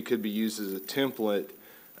 treaty could be used as a template,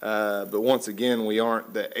 but once again, we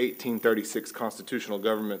aren't the 1836 constitutional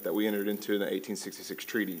government that we entered into in the 1866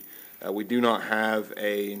 treaty. We do not have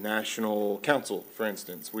a national council, for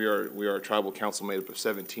instance. We are a tribal council made up of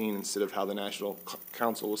 17 instead of how the national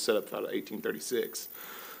council was set up out of 1836.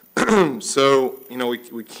 So, you know,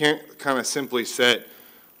 we can't kind of simply set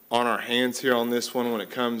on our hands here on this one when it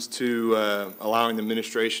comes to allowing the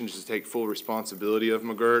administration to take full responsibility of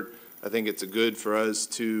McGirt. I think it's good for us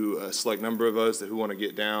to a select number of us who want to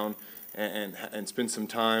get down and spend some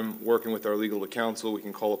time working with our legal counsel. We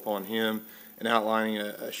can call upon him and outlining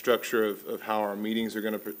a structure of how our meetings are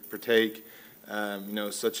going to partake. You know,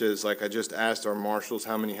 such as, like I just asked our marshals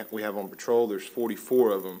how many we have on patrol. There's 44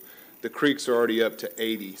 of them. The creeks are already up to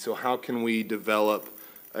 80. So how can we develop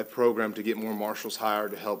a program to get more marshals hired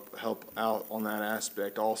to help out on that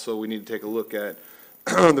aspect? Also, we need to take a look at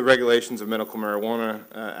the regulations of medical marijuana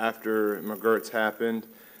after McGirt's happened.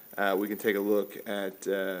 We can take a look at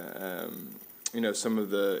you know, some of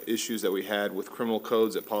the issues that we had with criminal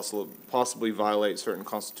codes that possibly violate certain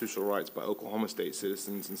constitutional rights by Oklahoma state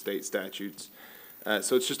citizens and state statutes.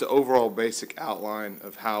 So it's just an overall basic outline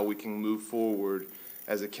of how we can move forward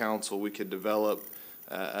as a council. We could develop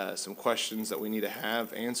some questions that we need to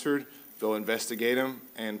have answered, go investigate them,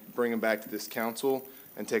 and bring them back to this council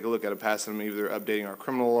and take a look at it, passing them, either updating our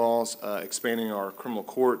criminal laws, expanding our criminal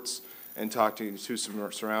courts, and talking to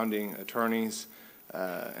some surrounding attorneys,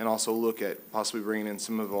 and also look at possibly bringing in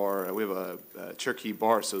some of our, we have a Cherokee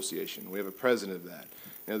Bar Association. We have a president of that.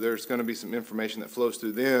 You know, there's going to be some information that flows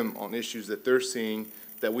through them on issues that they're seeing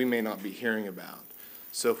that we may not be hearing about.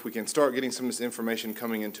 So if we can start getting some of this information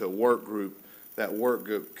coming into a work group, that work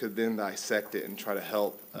group could then dissect it and try to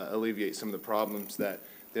help alleviate some of the problems that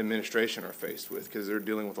the administration are faced with, because they're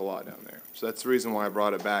dealing with a lot down there. So that's the reason why I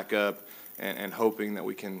brought it back up, and hoping that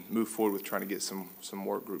we can move forward with trying to get some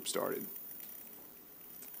work groups started.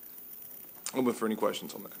 Open for any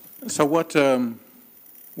questions on that. So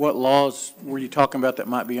what laws were you talking about that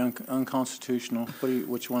might be unconstitutional?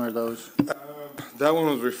 Which one are those? That one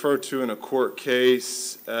was referred to in a court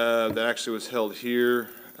case that actually was held here.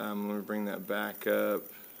 Let me bring that back up.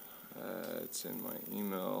 It's in my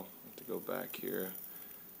email. I have to go back here.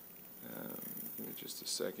 Give me just a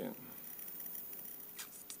second.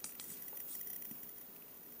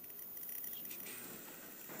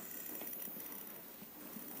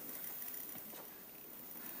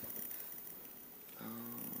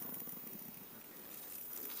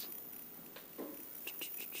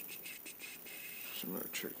 Similar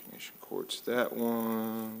Cherokee Nation courts, that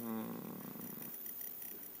one.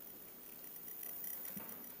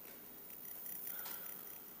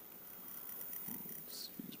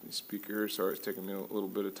 Excuse me, speaker, sorry, it's taking me a little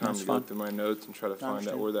bit of time That's to go fine. through my notes and try to find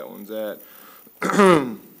out understand. where that one's at.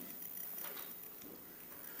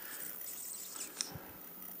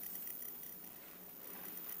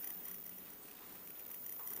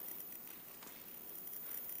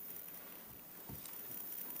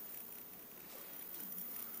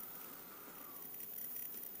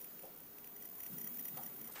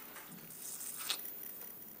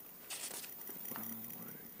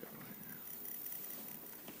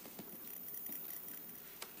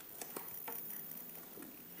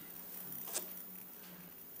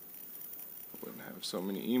 Wouldn't have so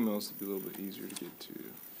many emails, it'd be a little bit easier to get to.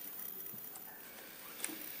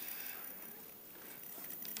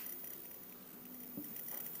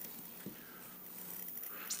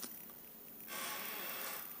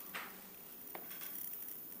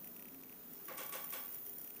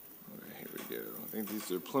 Okay, here we go. I think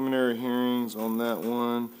these are preliminary hearings on that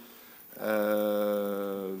one.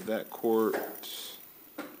 That court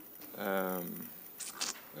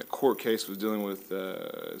case was dealing with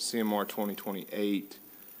CMR 2028,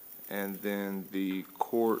 and then the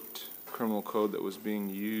court criminal code that was being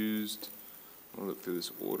used. I'll look through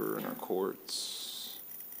this order in our courts.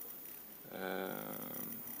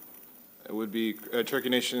 It would be Cherokee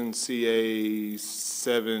Nation CA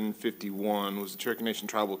 751 was the Cherokee Nation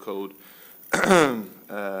Tribal Code,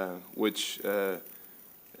 which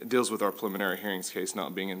deals with our preliminary hearings case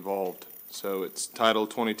not being involved. So it's Title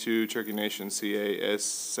 22, Cherokee Nation CAS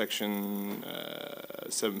Section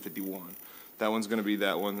 751. That one's going to be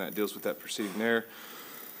that one that deals with that proceeding there.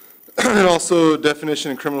 And also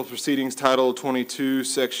definition in criminal proceedings, Title 22,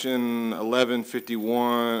 Section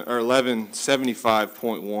 1151 or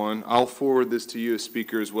 1175.1. I'll forward this to you as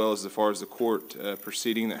speaker as well as far as the court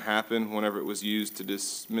proceeding that happened whenever it was used to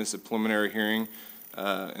dismiss a preliminary hearing.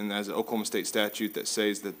 And as an Oklahoma State statute that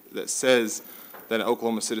says that an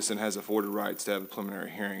Oklahoma citizen has afforded rights to have a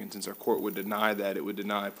preliminary hearing. And since our court would deny that, it would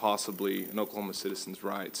deny possibly an Oklahoma citizen's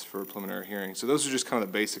rights for a preliminary hearing. So those are just kind of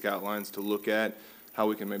the basic outlines to look at, how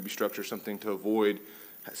we can maybe structure something to avoid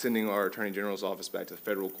sending our Attorney General's office back to the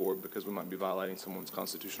federal court because we might be violating someone's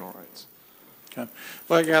constitutional rights. Okay.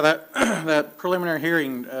 Well, yeah, that preliminary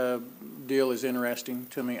hearing deal is interesting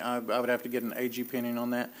to me. I would have to get an AG opinion on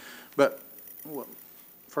that. But well,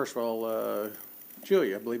 first of all,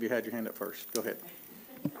 Julia, I believe you had your hand up first. Go ahead.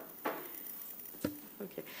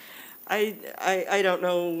 Okay. I don't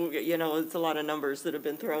know, it's a lot of numbers that have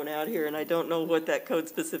been thrown out here, and I don't know what that code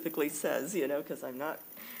specifically says, because I'm not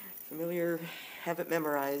familiar, haven't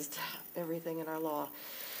memorized everything in our law.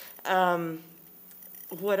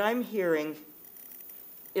 What I'm hearing,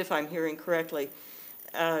 if I'm hearing correctly,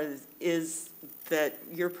 is that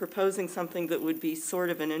you're proposing something that would be sort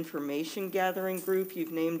of an information gathering group.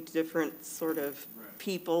 You've named different sort of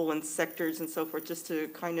people and sectors and so forth just to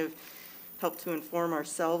kind of help to inform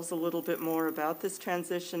ourselves a little bit more about this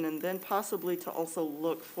transition, and then possibly to also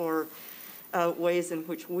look for ways in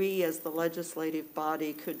which we as the legislative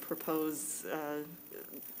body could propose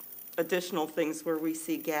additional things where we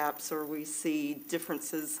see gaps or we see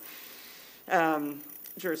differences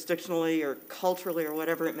jurisdictionally or culturally or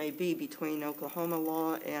whatever it may be between Oklahoma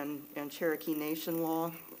law and Cherokee Nation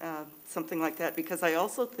law, something like that, because I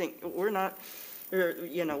also think we're not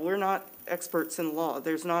experts in law.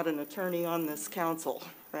 There's not an attorney on this council,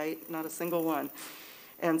 right? Not a single one.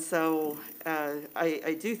 And so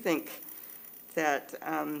I do think that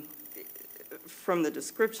from the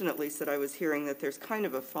description, at least, that I was hearing, that there's kind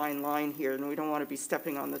of a fine line here, and we don't want to be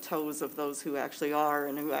stepping on the toes of those who actually are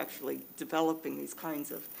and who are actually developing these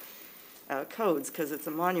kinds of codes, because it's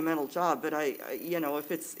a monumental job. But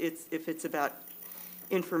if it's about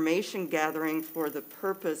information gathering for the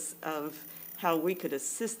purpose of how we could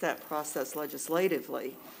assist that process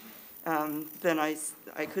legislatively, then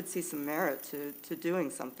I could see some merit to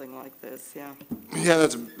doing something like this, yeah. Yeah,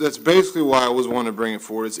 that's basically why I was wanting to bring it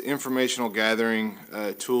forward. It's an informational gathering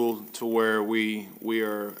tool to where we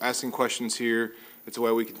are asking questions here, It's a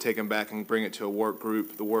way we can take them back and bring it to a work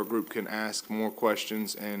group. The work group can ask more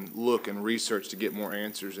questions and look and research to get more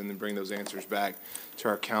answers, and then bring those answers back to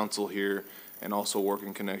our council here, and also work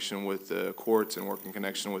in connection with the courts and work in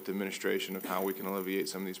connection with the administration of how we can alleviate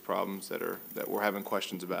some of these problems that we're having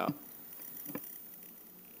questions about.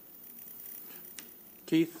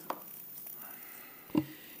 Keith?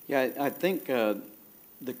 Yeah, I think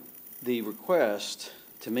the request,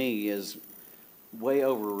 to me, is way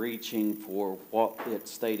overreaching for what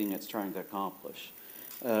it's stating it's trying to accomplish.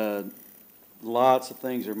 Lots of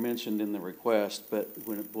things are mentioned in the request, but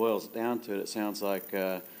when it boils down to it, it sounds like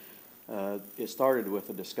it started with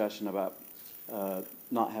a discussion about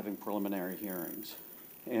not having preliminary hearings.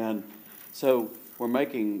 And so we're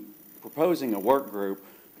proposing a work group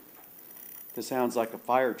that sounds like a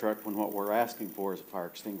fire truck when what we're asking for is a fire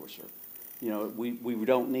extinguisher. You know, we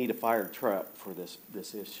don't need a fire truck for this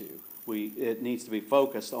issue. It needs to be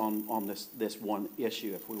focused on this one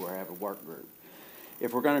issue if we were to have a work group.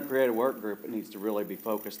 If we're going to create a work group, it needs to really be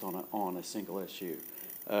focused on a single issue,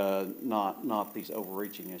 not these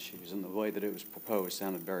overreaching issues. And the way that it was proposed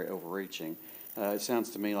sounded very overreaching. It sounds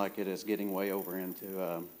to me like it is getting way over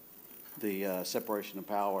into the separation of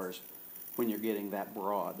powers when you're getting that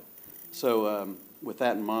broad. So with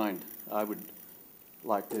that in mind, I would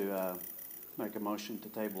like to make a motion to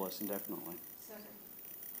table this indefinitely.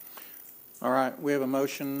 All right, we have a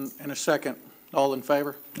motion and a second. All in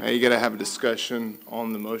favor? Now, you got to have a discussion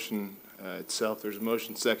on the motion itself. There's a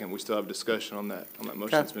motion second. We still have discussion on that motion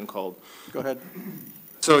that's been called. Go ahead.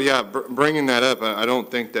 So, yeah, bringing that up, I don't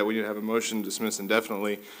think that we need to have a motion to dismiss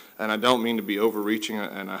indefinitely, and I don't mean to be overreaching,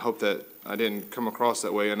 and I hope that I didn't come across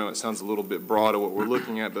that way. I know it sounds a little bit broad of what we're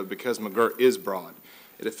looking at, but because McGirt is broad,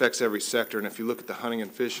 it affects every sector, and if you look at the hunting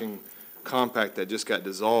and fishing compact that just got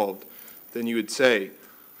dissolved, then you would say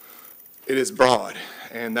it is broad,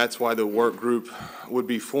 and that's why the work group would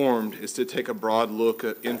be formed, is to take a broad look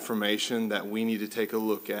at information that we need to take a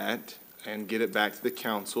look at and get it back to the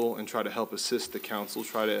council and try to help assist the council,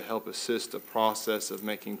 try to help assist the process of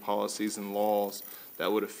making policies and laws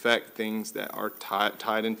that would affect things that are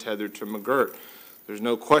tied and tethered to McGirt. There's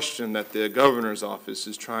no question that the governor's office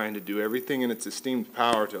is trying to do everything in its esteemed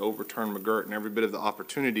power to overturn McGirt, and every bit of the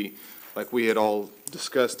opportunity, like we had all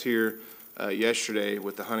discussed here yesterday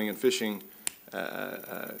with the hunting and fishing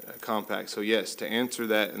compact. So yes, to answer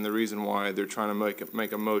that, and the reason why they're trying to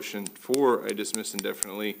make a motion for a dismiss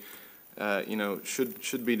indefinitely,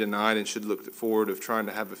 should be denied, and should look forward of trying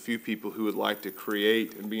to have a few people who would like to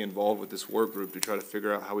create and be involved with this work group to try to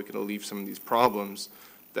figure out how we can alleviate some of these problems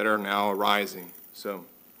that are now arising. So,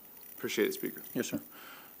 appreciate it, Speaker. Yes,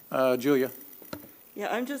 sir. Julia.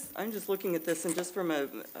 Yeah, I'm just looking at this, and just from a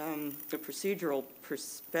procedural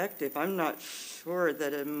perspective, I'm not sure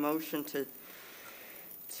that a motion to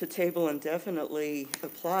table indefinitely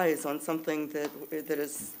applies on something that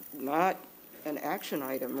is not an action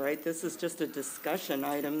item, right? This is just a discussion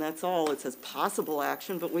item, that's all. It says possible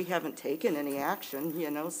action, but we haven't taken any action,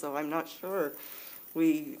 so I'm not sure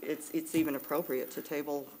it's even appropriate to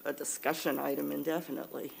table a discussion item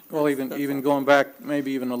indefinitely. Well, even going back,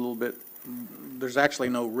 maybe even a little bit, there's actually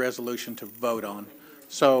no resolution to vote on.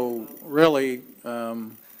 So really,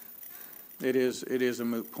 it is a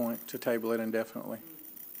moot point to table it indefinitely.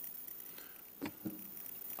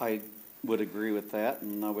 I would agree with that,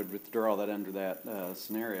 and I would withdraw that under that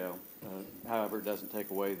scenario. However, it doesn't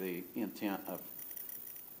take away the intent of,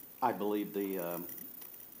 I believe, the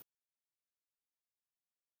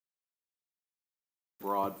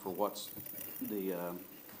broad for what's the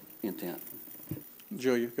intent.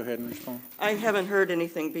 Julia, go ahead and respond. I haven't heard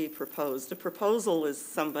anything be proposed. A proposal is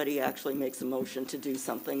somebody actually makes a motion to do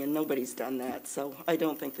something, and nobody's done that. So I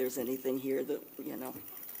don't think there's anything here that,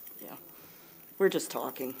 yeah. We're just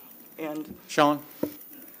talking. And Sean?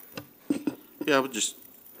 Yeah, I would just,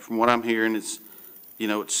 from what I'm hearing, it's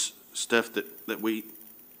stuff that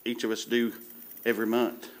each of us do every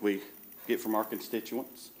month. We get from our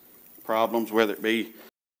constituents, problems, whether it be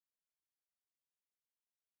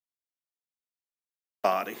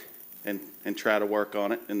body, and try to work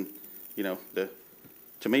on it. And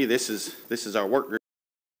to me, this is our work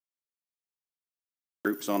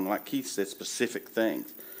groups on, like Keith said, specific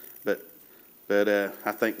things. But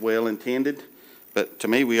I think well intended. But to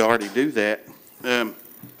me, we already do that.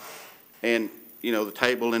 And the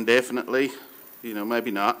table indefinitely,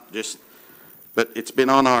 maybe not. But it's been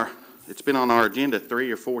on our agenda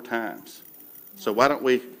 3 or 4 times. So why don't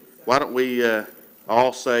we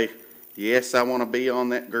all say, yes, I want to be on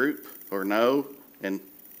that group, or no, and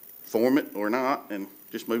form it or not, and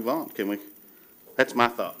just move on. Can we? That's my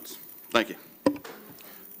thoughts. Thank you.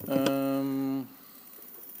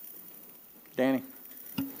 Danny?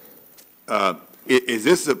 Is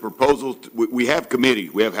this a proposal, we have committee,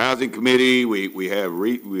 we have housing committee, we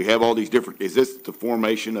have all these different, is this the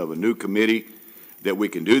formation of a new committee that we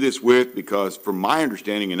can do this with? Because from my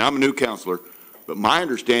understanding, and I'm a new counselor, but my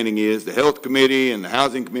understanding is the health committee and the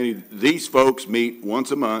housing committee, these folks meet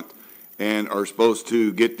once a month and are supposed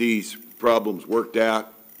to get these problems worked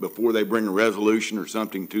out before they bring a resolution or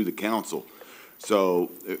something to the council.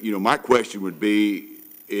 So, my question would be,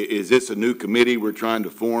 is this a new committee we're trying to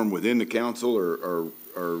form within the council or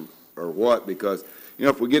what? Because,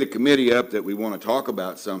 if we get a committee up that we want to talk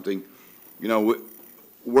about something,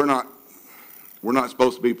 we're not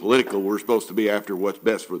supposed to be political. We're supposed to be after what's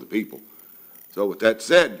best for the people. So with that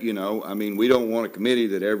said, we don't want a committee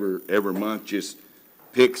that every month just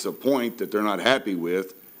picks a point that they're not happy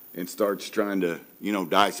with and starts trying to,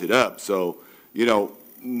 dice it up. So,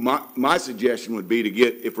 my suggestion would be to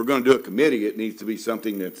get, if we're going to do a committee, it needs to be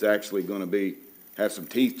something that's actually going to have some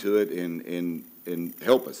teeth to it and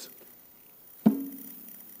help us.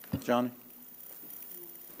 Johnny?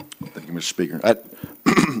 Thank you, Mr. Speaker.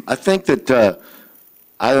 I think that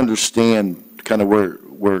I understand kind of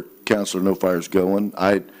where Councilor No Fire is going.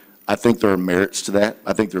 I think there are merits to that.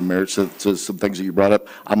 I think there are merits to some things that you brought up.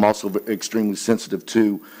 I'm also extremely sensitive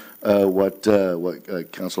to what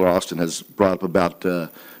Councilor Austin has brought up about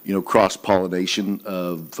cross-pollination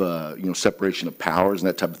of separation of powers and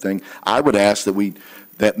that type of thing. I would ask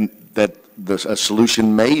that a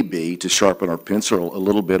solution may be to sharpen our pencil a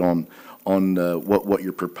little bit on what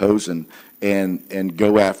you're proposing and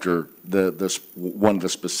go after one of the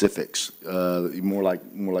specifics, more like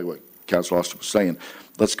what Councilor Austin was saying.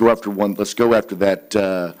 Let's go after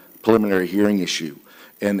that preliminary hearing issue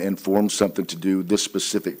and form something to do this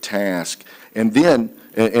specific task. And then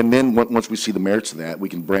once we see the merits of that, we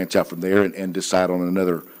can branch out from there and decide on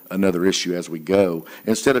another issue as we go.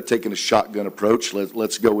 Instead of taking a shotgun approach,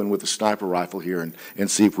 let's go in with a sniper rifle here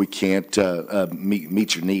and see if we can't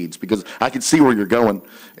meet your needs. Because I can see where you're going,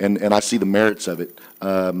 and I see the merits of it,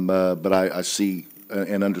 but I see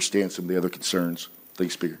and understand some of the other concerns. Thank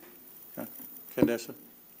you, Speaker. Okay. Candace?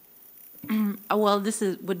 Well,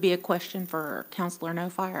 would be a question for Councilor No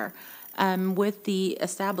Fire. With the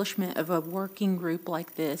establishment of a working group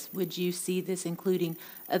like this, would you see this including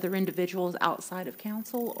other individuals outside of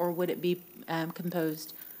council, or would it be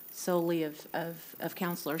composed solely of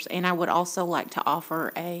councilors? And I would also like to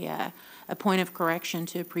offer a point of correction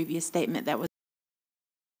to a previous statement that was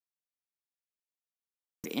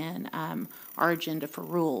in our agenda for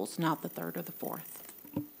rules, not the third or the fourth.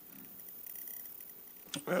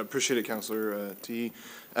 I appreciate it, Councilor T.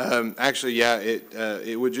 Actually, yeah,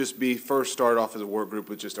 it would just be first start off as a work group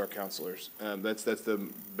with just our councilors. That's the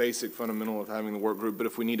basic fundamental of having the work group. But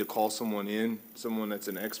if we need to call someone in, someone that's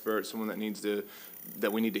an expert, someone that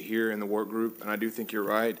we need to hear in the work group, and I do think you're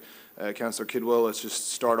right, Councilor Kidwell, let's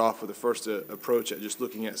just start off with the first approach at just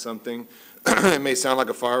looking at something. It may sound like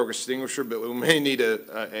a fire extinguisher, but we may need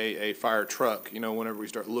a fire truck, whenever we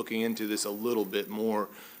start looking into this a little bit more.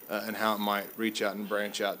 And how it might reach out and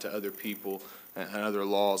branch out to other people and other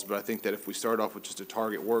laws. But I think that if we start off with just a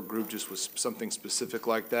target work group, just with something specific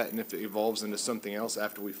like that, and if it evolves into something else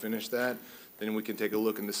after we finish that, then we can take a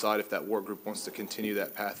look and decide if that work group wants to continue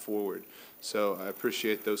that path forward. So I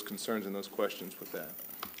appreciate those concerns and those questions with that.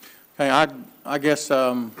 Okay, I guess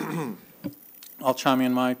I'll chime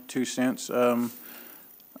in my 2 cents.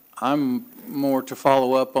 I'm more to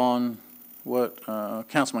follow up on what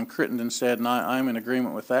Councilman Crittenden said, and I'm in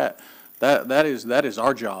agreement with that. That is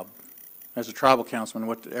our job as a tribal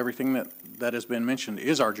councilman. Everything that has been mentioned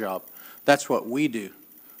is our job. That's what we do.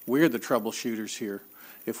 We're the troubleshooters here.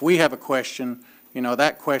 If we have a question,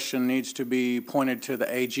 that question needs to be pointed to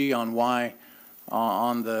the AG on why,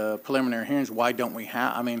 on the preliminary hearings, why don't we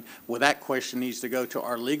have, that question needs to go to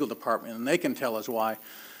our legal department, and they can tell us why.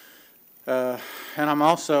 And I'm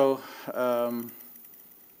also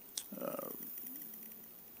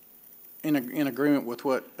in agreement with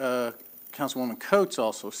what Councilwoman Coates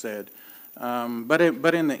also said. But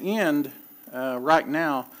in the end, right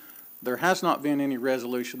now, there has not been any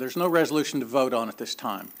resolution. There's no resolution to vote on at this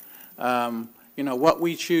time. What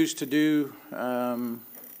we choose to do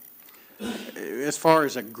as far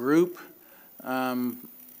as a group,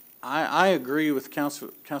 I agree with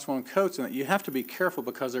Councilwoman Coates in that you have to be careful,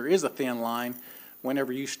 because there is a thin line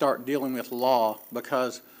whenever you start dealing with law,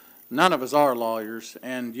 because none of us are lawyers,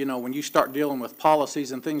 and when you start dealing with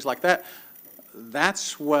policies and things like that,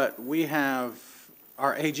 that's what we have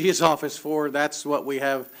our AG's office for. That's what we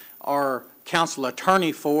have our council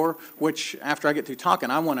attorney for, which after I get through talking,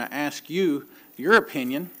 I want to ask you your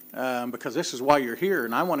opinion, because this is why you're here,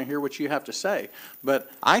 and I want to hear what you have to say. But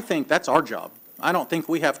I think that's our job. I don't think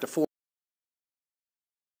we have to force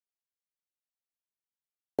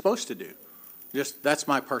supposed to do. Just, that's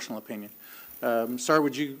my personal opinion. Sir,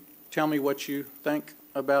 would you tell me what you think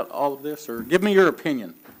about all of this, or give me your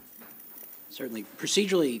opinion? Certainly.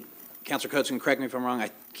 Procedurally, Counselor Coates can correct me if I'm wrong,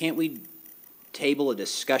 can't we table a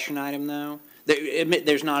discussion item, though?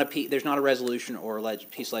 There's not a resolution or a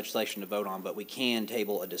piece of legislation to vote on, but we can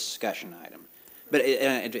table a discussion item. But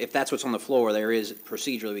if that's what's on the floor, there is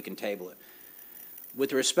procedurally we can table it.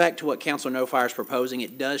 With respect to what Councilor No Fire is proposing,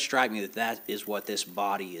 it does strike me that that is what this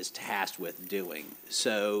body is tasked with doing.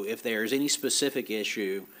 So if there's any specific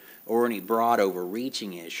issue or any broad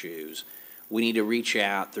overreaching issues, we need to reach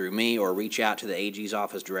out through me or reach out to the AG's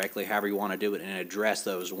office directly, however you want to do it, and address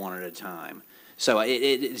those one at a time. So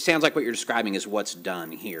it sounds like what you're describing is what's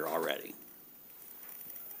done here already.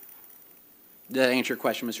 Did that answer your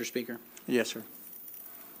question, Mr. Speaker? Yes, sir.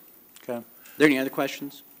 Okay. Are there any other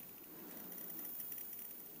questions?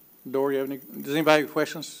 Dora, does anybody have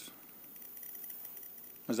questions?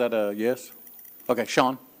 Is that a yes? Okay,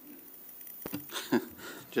 Sean.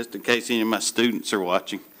 Just in case any of my students are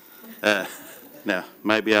watching. Now,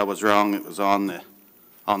 maybe I was wrong, it was on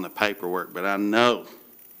the paperwork, but I know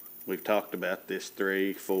we've talked about this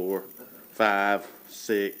 3, 4, 5,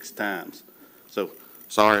 6 times. So,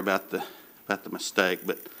 sorry about the mistake,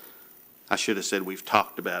 but I should have said we've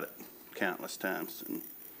talked about it countless times. And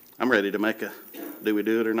I'm ready to make do we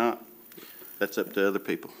do it or not? That's up to other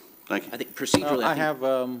people. Thank you. I think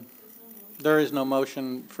procedurally, there is no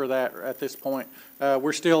motion for that at this point.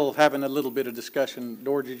 We're still having a little bit of discussion.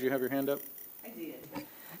 Dora, did you have your hand up? I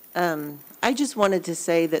did. I just wanted to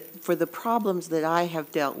say that for the problems that I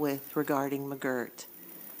have dealt with regarding McGirt,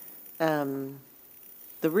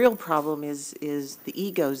 the real problem is the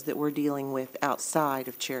egos that we're dealing with outside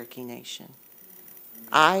of Cherokee Nation.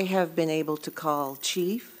 I have been able to call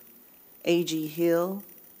Chief, A.G. Hill,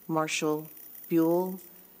 Marshal Buell,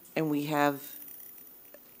 and we have,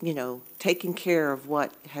 taken care of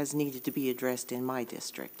what has needed to be addressed in my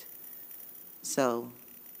district. So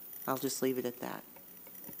I'll just leave it at that.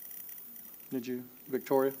 Did you,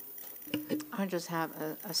 Victoria? I just have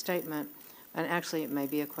a statement, and actually it may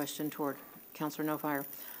be a question toward Councilor No Fire.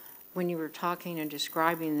 When you were talking and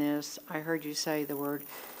describing this, I heard you say the word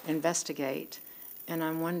investigate, and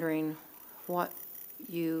I'm wondering what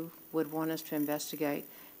you would want us to investigate,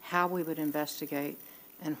 how we would investigate,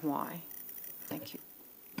 and why. Thank you.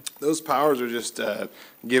 Those powers are just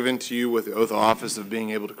given to you with the oath of office of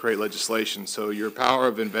being able to create legislation. So your power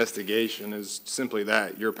of investigation is simply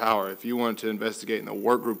that, your power. If you want to investigate and the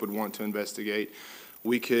work group would want to investigate,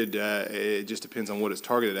 we could, it just depends on what it's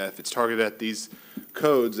targeted at. If it's targeted at these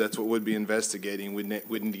codes, that's what we'd be investigating. We'd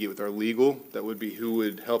need to get with our legal. That would be who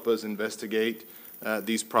would help us investigate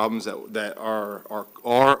these problems that are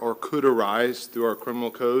or could arise through our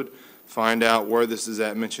criminal code. Find out where this is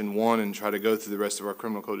at, mention one, and try to go through the rest of our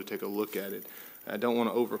criminal code to take a look at it. I don't want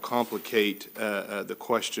to overcomplicate the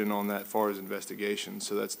question on that as far as investigation,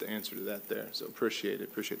 so that's the answer to that there. So appreciate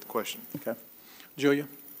the question. Okay. Julia?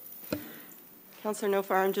 Councilor No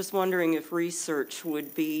Fire, I'm just wondering if research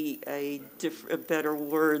would be a better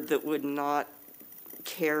word that would not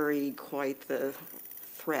carry quite the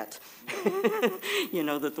threat,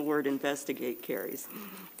 that the word investigate carries.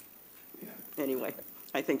 Anyway.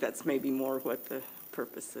 I think that's maybe more what the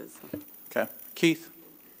purpose is. Okay. Keith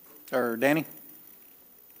or Danny?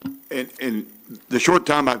 In the short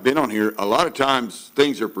time I've been on here, a lot of times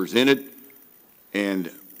things are presented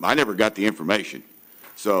and I never got the information.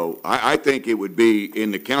 So I think it would be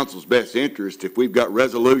in the council's best interest if we've got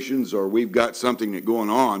resolutions or we've got something that's going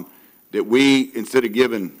on that we, instead of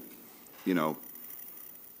giving,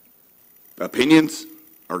 opinions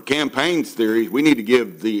or campaigns theories, we need to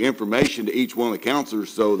give the information to each one of the counselors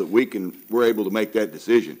so that we're able to make that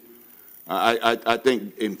decision. I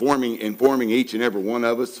think informing each and every one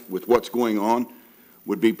of us with what's going on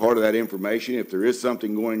would be part of that information. If there is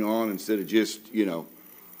something going on, instead of just,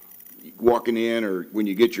 walking in, or when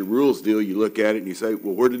you get your rules deal, you look at it and you say,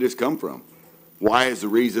 well, where did this come from? Why is the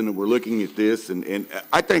reason that we're looking at this? And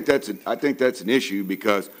I think that's an issue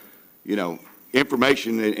because,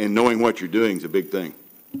 information and knowing what you're doing is a big thing.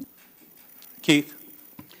 Keith?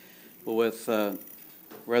 Well, with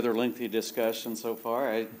rather lengthy discussion so far,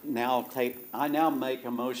 I now make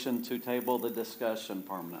a motion to table the discussion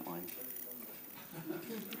permanently.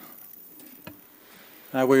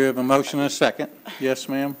 We have a motion and a second. Yes,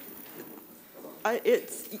 ma'am?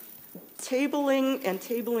 It's tabling and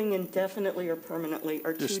tabling indefinitely or permanently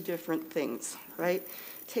are two different things, right?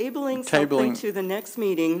 Tabling something to the next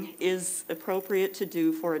meeting is appropriate to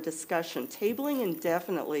do for a discussion. Tabling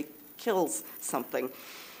indefinitely kills something.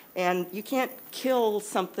 And you can't kill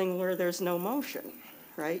something where there's no motion,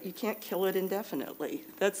 right? You can't kill it indefinitely.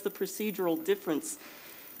 That's the procedural difference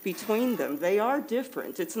between them. They are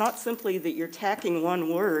different. It's not simply that you're tacking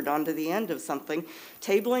one word onto the end of something.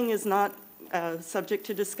 Tabling is not subject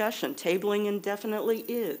to discussion. Tabling indefinitely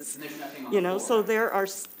is. You know, so there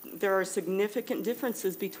are significant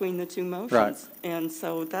differences between the two motions. Right. And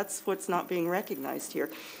so that's what's not being recognized here.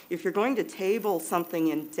 If you're going to table something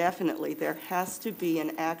indefinitely, there has to be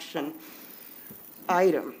an action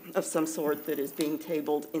item of some sort that is being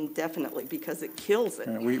tabled indefinitely because it kills it,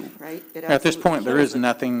 right? It At this absolutely point, there kills is it.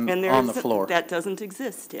 nothing And there on the isn't- floor. That doesn't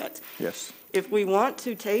exist yet. Yes. If we want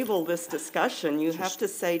to table this discussion, you have to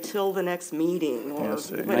say till the next meeting or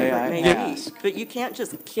Yes, whatever May I it may be. ask? But you can't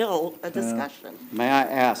just kill a discussion. May I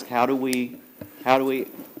ask, how do we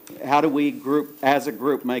group, as a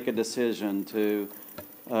group, make a decision to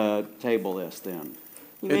table this then?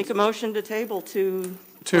 You make a motion to table to.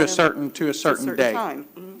 To a certain date. time.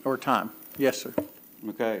 Mhm. Or time. Yes, sir.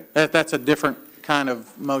 Okay. That's a different kind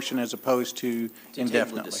of motion as opposed to To table a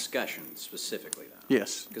indefinitely. discussion specifically, though.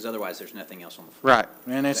 Yes. Because otherwise, there's nothing else on the floor. Right.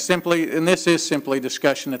 And it's simply, and this is simply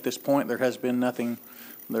discussion at this point. There has been nothing,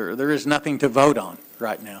 there is nothing to vote on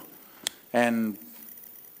right now. And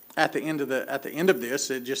at the end of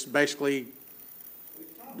this, it just basically,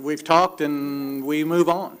 we've talked and we move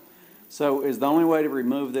on. So is the only way to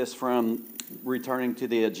remove this from returning to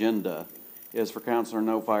the agenda is for Counselor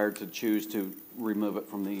No Fire to choose to remove it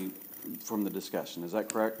from the discussion? Is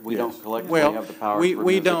that correct? We don't collectively have the power to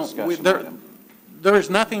remove the discussion item. There is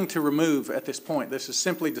nothing to remove at this point. This is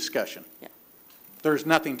simply discussion. There's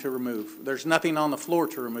nothing to remove. There's nothing on the floor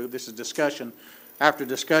to remove. This is discussion. After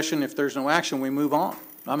discussion, if there's no action, we move on.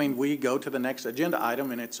 I mean, we go to the next agenda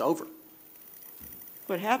item and it's over.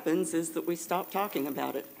 What happens is that we stop talking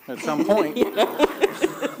about it. At some point. Well,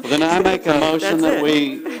 then I make a motion That's that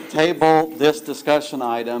we table this discussion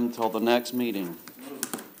item till the next meeting.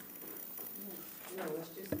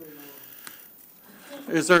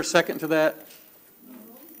 Is there a second to that?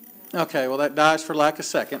 Okay, well, that dies for lack of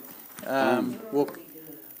second. I'm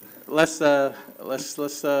just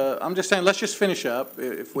saying, let's just finish up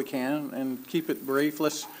if we can and keep it brief.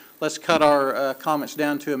 Let's cut our comments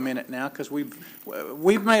down to a minute now because we've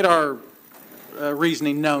made our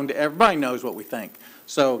reasoning known to everybody. Knows what we think.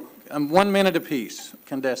 So 1 minute apiece.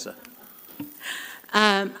 Condessa.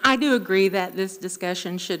 I do agree that this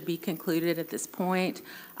discussion should be concluded at this point.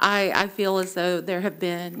 I feel as though there have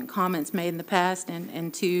been comments made in the past,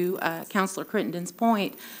 and to Councilor Crittenden's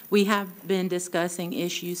point, we have been discussing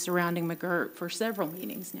issues surrounding McGirt for several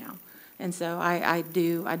meetings now. And so I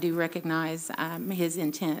do recognize his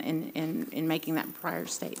intent in making that prior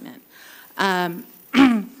statement.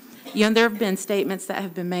 You know, there have been statements that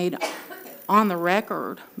have been made on the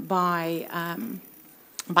record by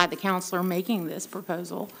the counselor making this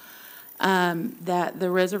proposal, that the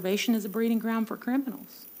reservation is a breeding ground for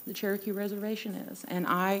criminals. The Cherokee Reservation is, and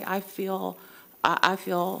I feel,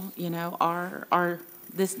 you know,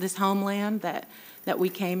 this homeland that we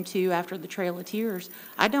came to after the Trail of Tears,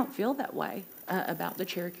 I don't feel that way about the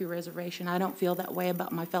Cherokee Reservation. I don't feel that way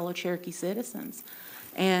about my fellow Cherokee citizens,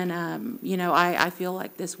 and you know, I feel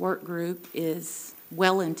like this work group is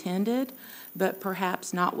well-intended, but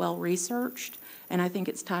perhaps not well-researched. And I think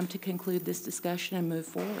it's time to conclude this discussion and move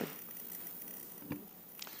forward.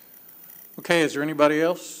 Okay, is there anybody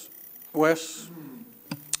else? Wes?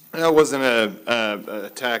 That wasn't an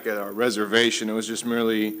attack at our reservation. It was just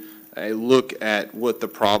merely a look at what the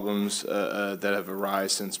problems that have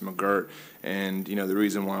arisen since McGirt. And, you know, the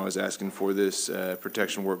reason why I was asking for this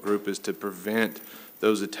protection work group is to prevent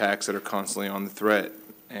those attacks that are constantly on the threat.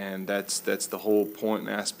 And that's the whole point and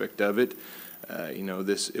aspect of it. You know,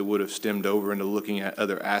 it would have stemmed over into looking at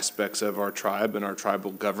other aspects of our tribe and our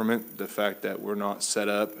tribal government. The fact that we're not set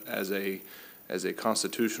up as a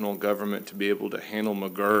constitutional government to be able to handle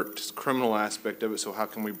McGirt's criminal aspect of it. So how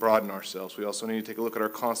can we broaden ourselves? We also need to take a look at our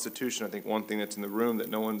Constitution. I think one thing that's in the room that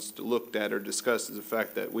no one's looked at or discussed is the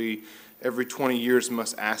fact that we, every 20 years,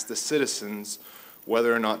 must ask the citizens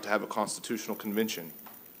whether or not to have a constitutional convention.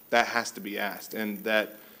 That has to be asked, and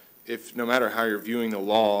that if, no matter how you're viewing the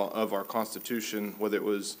law of our Constitution, whether it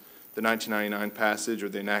was the 1999 passage or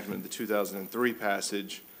the enactment of the 2003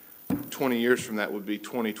 passage, 20 years from that would be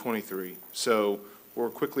 2023. So we're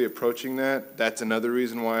quickly approaching that. That's another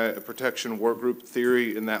reason why a protection work group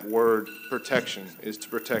theory in that word protection is to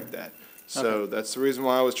protect that. So that's the reason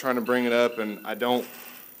why I was trying to bring it up, and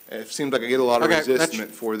it seems like I get a lot of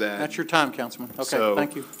resistance for that. That's your time, Councilman. Okay, So,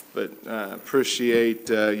 thank you. But appreciate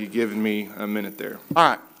you giving me a minute there. All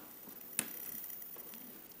right.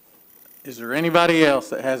 Is there anybody else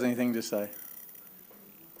that has anything to say?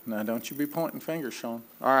 No, don't you be pointing fingers, Sean.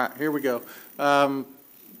 All right, here we go.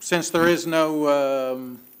 Since there is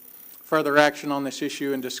no further action on this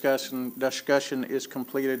issue and discussion is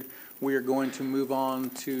completed, we are going to move on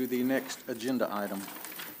to the next agenda item.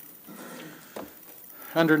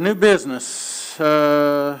 Under new business,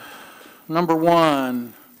 number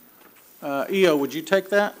one, EO, would you take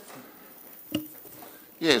that?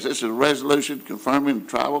 Yes, this is a resolution confirming the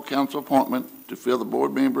tribal council appointment to fill the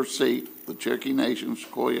board member seat for the Cherokee Nation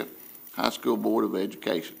Sequoia High School Board of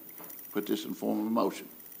Education. Put this in form of a motion.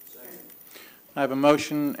 I have a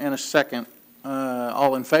motion and a second.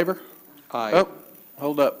 All in favor? Aye. Oh,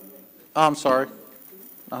 hold up. Oh, I'm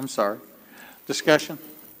sorry. Discussion?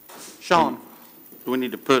 Sean? Do we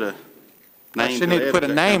need to put a I name should to need to put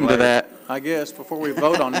a it name to later? that, I guess, before we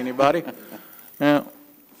vote on anybody. Yeah.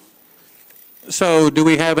 So do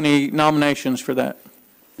we have any nominations for that?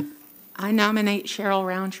 I nominate Cheryl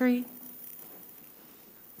Roundtree.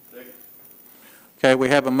 Okay, we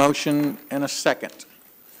have a motion and a second.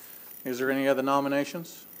 Is there any other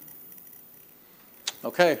nominations?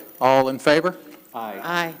 Okay, all in favor?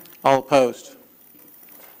 Aye. All opposed?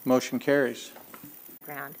 Motion carries.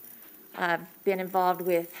 Ground. I've been involved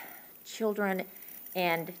with children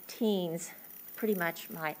and teens pretty much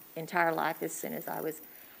my entire life. As soon as I was,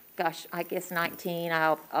 I guess 19,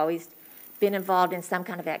 I've always been involved in some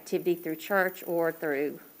kind of activity through church or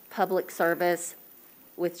through public service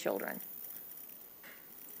with children.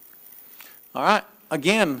 All right,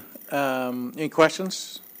 again, any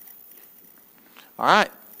questions? All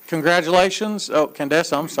right, congratulations. Oh,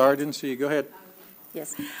 Candace, I'm sorry, didn't see you. Go ahead.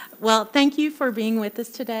 Yes. Well, thank you for being with us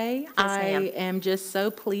today. ma'am. I am just so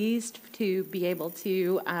pleased to be able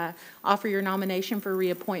to offer your nomination for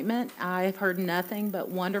reappointment. I've heard nothing but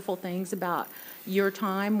wonderful things about your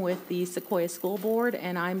time with the Sequoia School Board,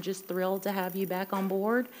 and I'm just thrilled to have you back on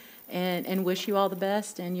board and wish you all the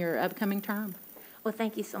best in your upcoming term. Well,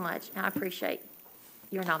 thank you so much. I appreciate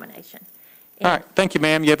your nomination. All right, thank you,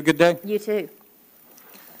 ma'am. You have a good day. You too.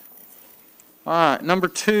 All right, number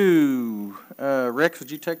two, Rex,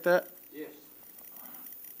 would you take that? Yes.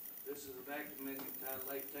 This is an act amending Title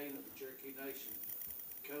 18 of the Cherokee Nation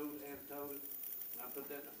Code annotated, and I put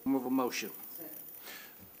that in the form of a motion.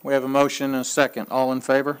 We have a motion and a second. All in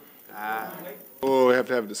favor? Aye. Oh, we have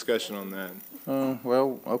to have a discussion on that.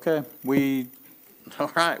 Well, okay.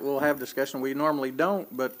 All right, we'll have discussion. We normally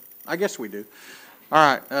don't, but I guess we do. All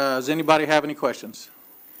right, does anybody have any questions?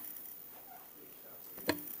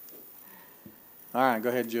 All right, go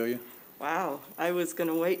ahead, Julia. Wow, I was going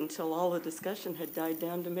to wait until all the discussion had died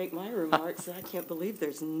down to make my remarks. I can't believe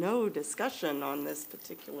there's no discussion on this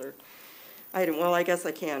particular item. Well, I guess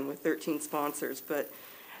I can with 13 sponsors, but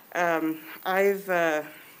I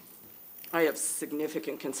have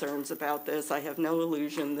significant concerns about this. I have no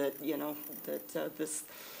illusion that, that this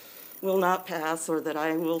will not pass or that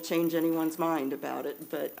I will change anyone's mind about it,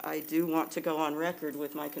 but I do want to go on record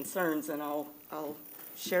with my concerns, and I'll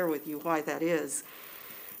share with you why that is.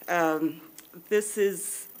 This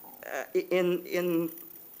is in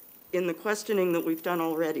the questioning that we've done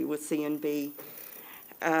already with CNB.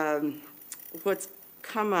 What's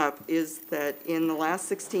come up is that in the last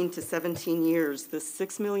 16 to 17 years, the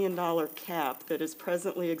 $6 million cap that is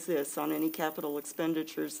presently exists on any capital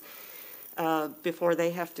expenditures before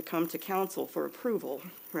they have to come to council for approval,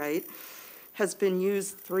 right, has been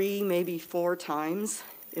used 3, maybe 4 times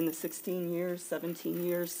in the 16 years, 17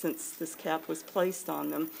 years since this cap was placed on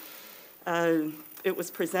them. It was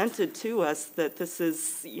presented to us that this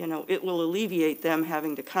is, it will alleviate them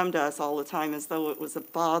having to come to us all the time as though it was a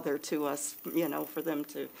bother to us, for them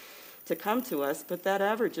to come to us. But that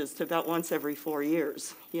averages to about once every 4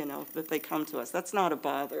 years, that they come to us. That's not a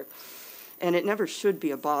bother. And it never should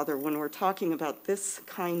be a bother when we're talking about this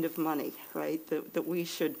kind of money, right? That we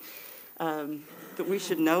should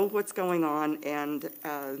know what's going on and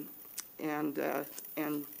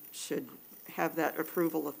should have that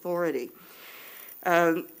approval authority.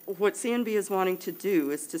 What CNB is wanting to do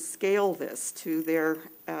is to scale this to their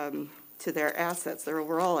assets, their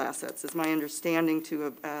overall assets, is my understanding,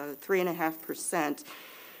 to 3.5%,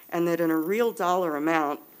 and that in a real dollar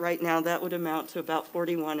amount, right now that would amount to about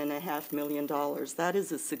 $41.5 million. That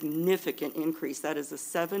is a significant increase. That is a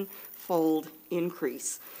 7-fold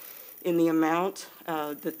increase in the amount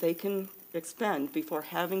that they can expend before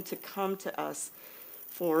having to come to us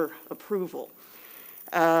for approval.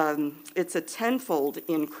 It's a 10-fold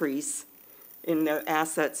increase in their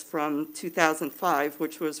assets from 2005,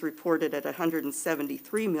 which was reported at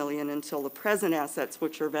 $173 million, until the present assets,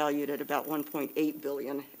 which are valued at about $1.8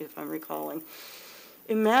 billion, if I'm recalling.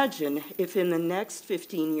 Imagine if in the next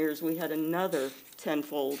 15 years we had another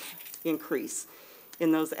 10-fold increase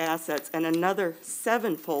in those assets and another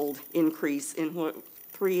 7-fold increase in what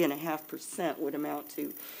 3.5% would amount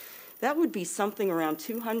to. That would be something around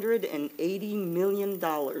 $280 million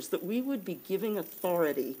that we would be giving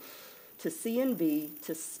authority to CNB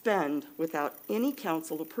to spend without any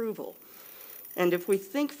council approval. And if we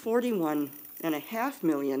think 41.5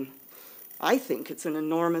 million, I think it's an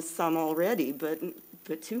enormous sum already, but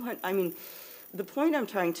 200, I mean, the point I'm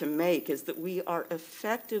trying to make is that we are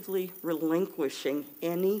effectively relinquishing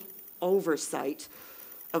any oversight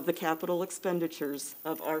of the capital expenditures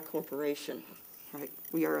of our corporation, right?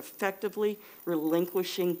 We are effectively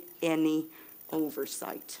relinquishing any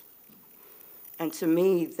oversight. And to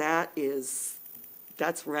me, that's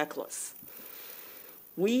reckless.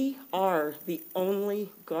 We are the only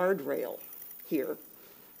guardrail here.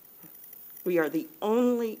 We are the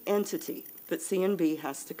only entity that CNB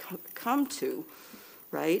has to come to,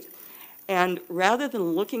 right? And rather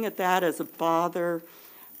than looking at that as a bother,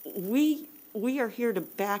 we are here to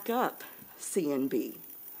back up CNB,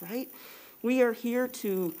 right? We are here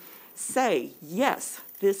to say, yes,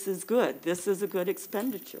 this is good. This is a good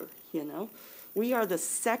expenditure, you know? We are the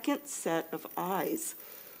second set of eyes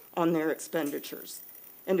on their expenditures.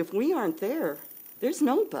 And if we aren't there, there's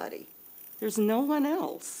nobody. There's no one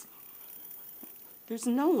else. There's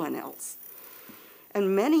no one else.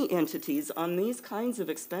 And many entities on these kinds of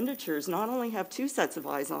expenditures not only have two sets of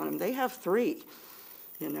eyes on them, they have three,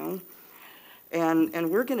 you know. And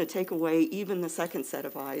we're going to take away even the second set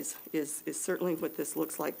of eyes is certainly what this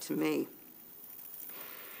looks like to me.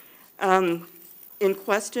 In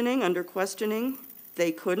questioning, under questioning,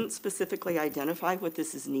 they couldn't specifically identify what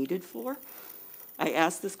this is needed for. I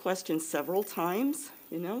asked this question several times,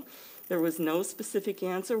 you know. There was no specific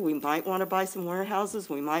answer. We might want to buy some warehouses.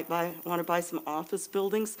 We might want to buy some office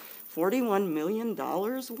buildings. $41 million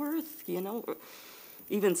worth, you know,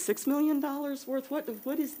 even $6 million worth.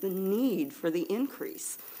 What is the need for the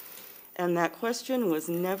increase? And that question was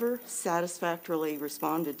never satisfactorily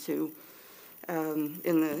responded to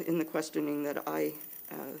in the questioning that I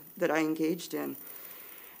engaged in.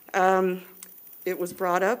 It was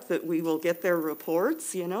brought up that we will get their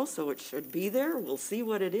reports, you know, so it should be there. We'll see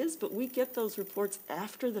what it is, but we get those reports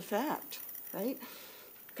after the fact, right?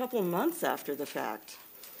 A couple of months after the fact,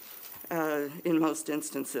 in most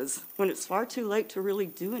instances, when it's far too late to really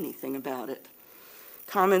do anything about it.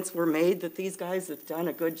 Comments were made that these guys have done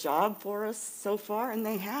a good job for us so far, and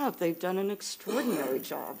they have. They've done an extraordinary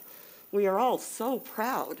job. We are all so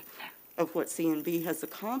proud of what CNB has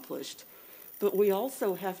accomplished. But we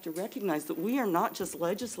also have to recognize that we are not just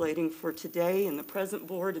legislating for today and the present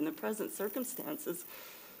board and the present circumstances.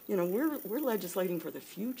 You know, we're legislating for the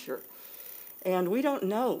future. And we don't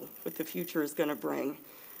know what the future is going to bring.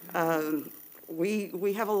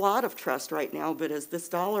 We have a lot of trust right now, but as this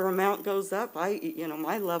dollar amount goes up, you know,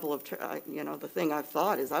 my level of, you know, the thing I've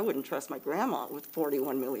thought is I wouldn't trust my grandma with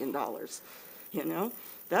 $41 million. You know,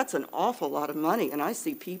 that's an awful lot of money. And I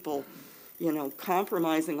see people, you know,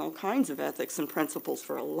 compromising all kinds of ethics and principles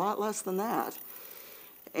for a lot less than that.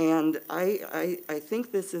 And I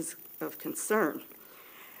think this is of concern.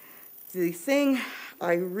 The thing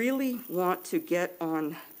I really want to get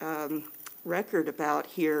on record about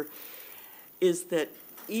here is that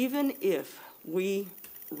even if we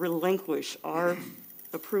relinquish our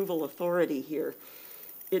approval authority here,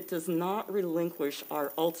 it does not relinquish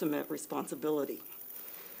our ultimate responsibility.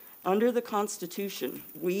 Under the Constitution,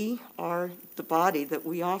 we are the body that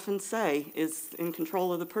we often say is in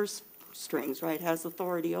control of the purse strings, right, has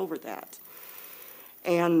authority over that.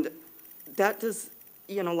 And that does,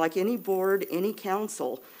 you know, like any board, any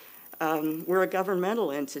council, we're a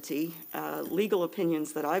governmental entity. Legal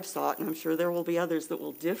opinions that I've sought, and I'm sure there will be others that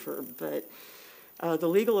will differ, but the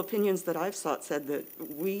legal opinions that I've sought said that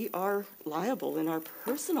we are liable in our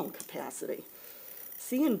personal capacity.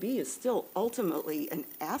 CNB is still ultimately an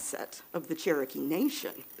asset of the Cherokee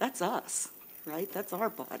Nation. That's us, right? That's our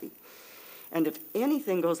body. And if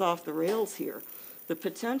anything goes off the rails here, the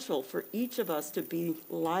potential for each of us to be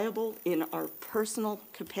liable in our personal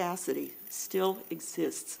capacity still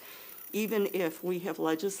exists, even if we have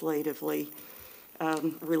legislatively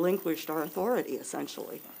relinquished our authority,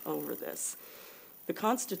 essentially, over this. The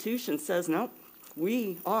Constitution says, no,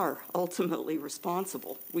 we are ultimately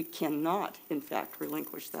responsible. We cannot, in fact,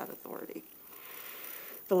 relinquish that authority.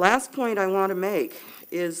 The last point I want to make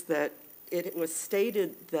is that it was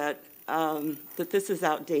stated that that this is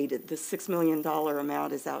outdated. This $6 million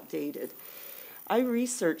amount is outdated. I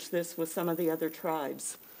researched this with some of the other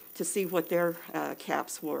tribes to see what their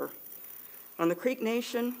caps were. On the Creek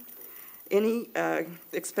Nation, Any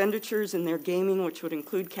expenditures in their gaming, which would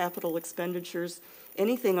include capital expenditures,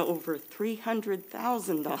 anything over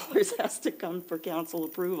 $300,000 has to come for council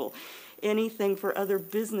approval. Anything for other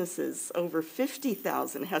businesses over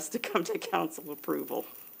 $50,000 has to come to council approval,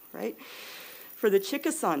 right? For the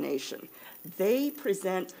Chickasaw Nation, they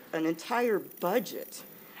present an entire budget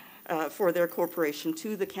for their corporation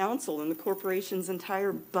to the council, and the corporation's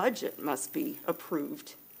entire budget must be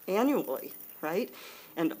approved annually, right?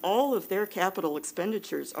 And all of their capital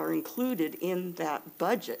expenditures are included in that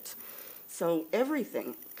budget. So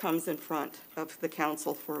everything comes in front of the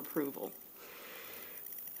council for approval.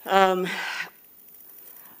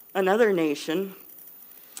 Another nation,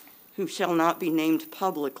 who shall not be named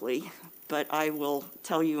publicly, but I will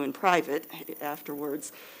tell you in private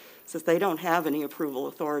afterwards, says they don't have any approval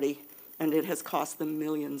authority, and it has cost them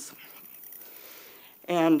millions.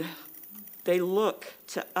 And they look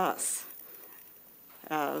to us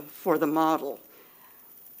for the model.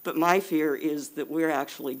 But my fear is that we're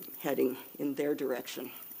actually heading in their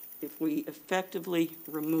direction. If we effectively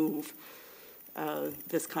remove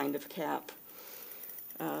this kind of cap,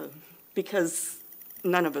 because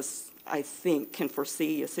none of us, I think, can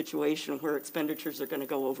foresee a situation where expenditures are going to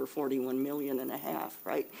go over 41.5 million,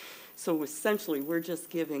 right? So essentially, we're just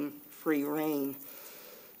giving free rein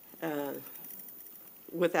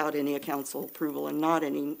without any council approval and not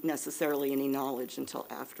necessarily any knowledge until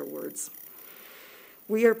afterwards.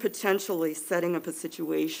 We are potentially setting up a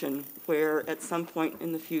situation where at some point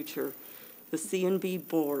in the future, the C&B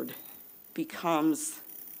board becomes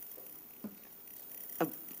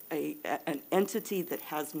an entity that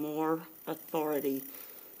has more authority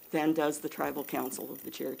than does the Tribal Council of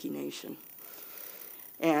the Cherokee Nation.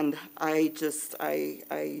 And I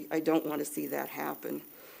don't want to see that happen.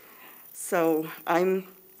 So I'm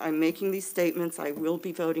making these statements. I will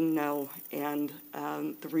be voting no, and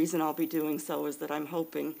the reason I'll be doing so is that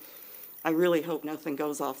I really hope nothing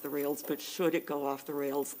goes off the rails, but should it go off the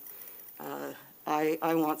rails, I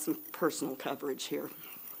want some personal coverage here,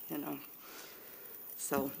 you know.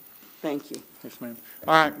 So, thank you. Yes, ma'am.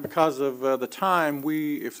 All right, because of the time,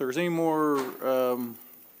 if there's any more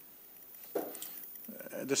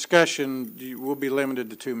discussion, we'll be limited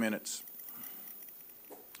to 2 minutes.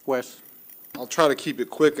 Wes? I'll try to keep it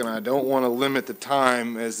quick, and I don't want to limit the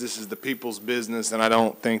time, as this is the people's business, and I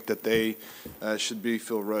don't think that they should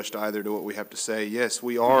feel rushed either to what we have to say. Yes,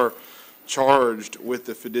 we are charged with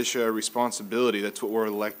the fiduciary responsibility. That's what we're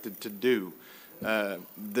elected to do.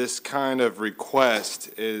 This kind of request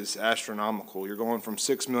is astronomical. You're going from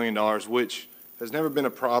 $6 million, which has never been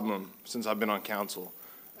a problem since I've been on council.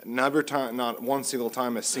 Not one single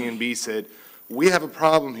time has C&B said, we have a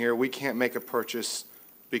problem here, we can't make a purchase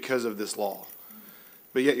because of this law.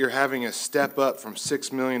 But yet you're having a step up from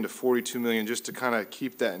 6 million to 42 million just to kind of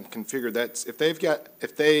keep that and configure that. If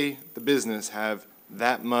the business have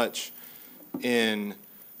that much in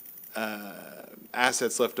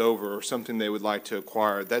assets left over or something they would like to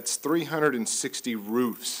acquire, that's 360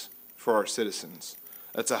 roofs for our citizens.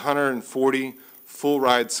 That's 140 full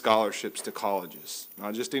ride scholarships to colleges.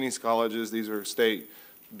 Not just any colleges, these are state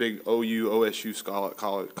big OU, OSU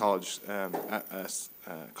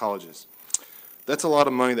colleges. That's a lot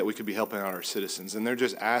of money that we could be helping out our citizens, and they're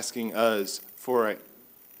just asking us for an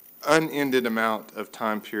unended amount of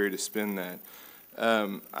time period to spend that.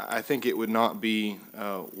 I think it would not be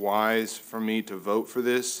wise for me to vote for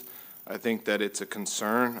this. I think that it's a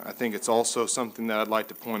concern. I think it's also something that I'd like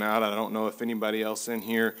to point out. I don't know if anybody else in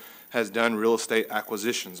here has done real estate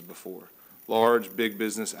acquisitions before, large, big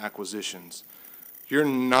business acquisitions. You're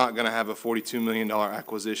not going to have a $42 million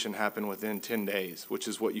acquisition happen within 10 days, which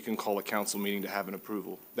is what you can call a council meeting to have an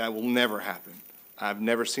approval. That will never happen. I've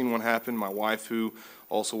never seen one happen. My wife, who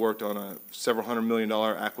also worked on several $100 million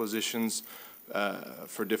acquisitions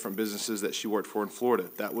for different businesses that she worked for in Florida,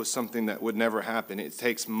 that was something that would never happen. It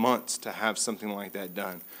takes months to have something like that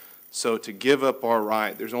done. So to give up our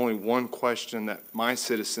right, there's only one question that my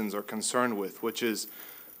citizens are concerned with, which is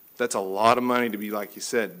that's a lot of money to be, like you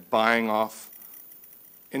said, buying off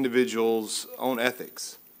individuals' own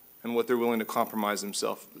ethics and what they're willing to compromise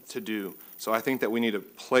themselves to do. So I think that we need to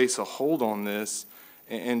place a hold on this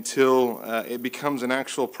until it becomes an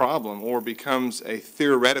actual problem or becomes a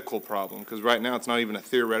theoretical problem, because right now it's not even a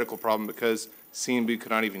theoretical problem because C&B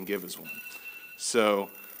could not even give us one. So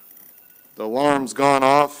the alarm's gone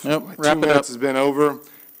off. Yep, My wrap 2 it minutes up. has been over.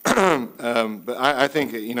 But I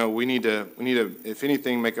think, you know, we need to, if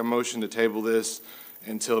anything, make a motion to table this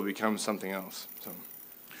until it becomes something else. So.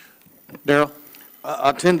 Darrell?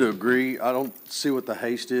 I tend to agree. I don't see what the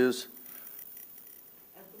haste is.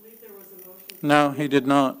 No, he did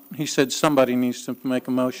not. He said somebody needs to make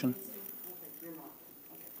a motion.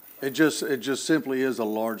 It just simply is a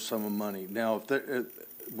large sum of money. Now,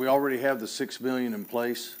 we already have the 6 million in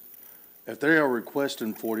place. If they are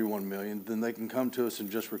requesting 41 million, then they can come to us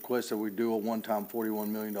and just request that we do a one-time $41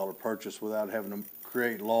 million purchase without having to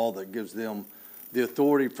create law that gives them the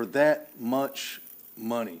authority for that much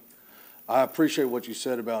money. I appreciate what you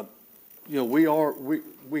said about, you know,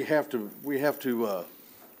 we have to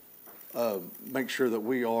make sure that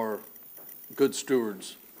we are good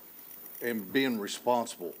stewards and being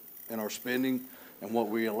responsible in our spending and what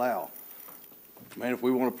we allow. Man, if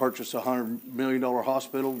we want to purchase a $100 million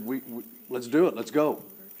hospital, let's do it. Let's go.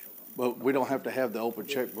 But we don't have to have the open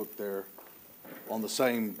checkbook there on the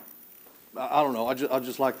same. I don't know. I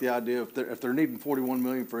just like the idea if they're needing 41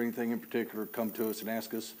 million for anything in particular, come to us and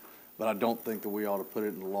ask us. But I don't think that we ought to put it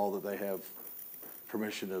in the law that they have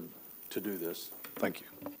permission to do this. Thank you.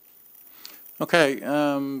 Okay.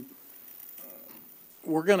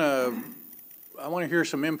 I want to hear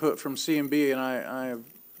some input from CMB, and I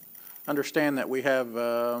understand that we have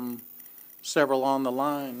several on the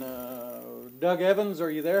line. Doug Evans, are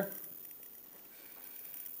you there?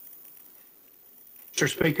 Mr.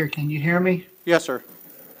 Speaker, can you hear me? Yes, sir.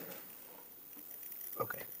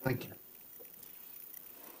 Okay, thank you.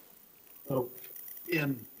 So,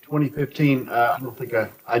 in 2015, I don't think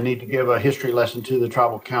I need to give a history lesson to the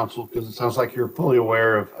Tribal Council because it sounds like you're fully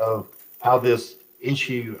aware of how this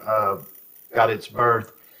issue got its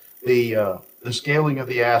birth. The scaling of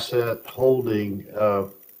the asset holding,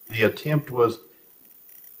 the attempt was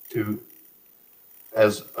to,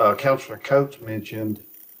 as Councilor Coates mentioned,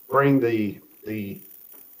 bring the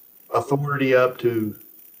authority up to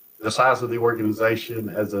the size of the organization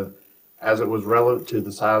as it was relevant to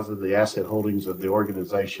the size of the asset holdings of the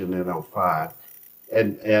organization in 2005.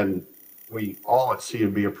 And we all at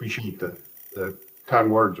CMB appreciate the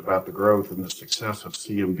kind words about the growth and the success of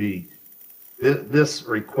CMB. This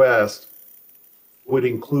request would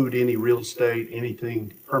include any real estate,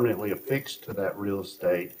 anything permanently affixed to that real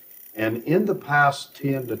estate. And in the past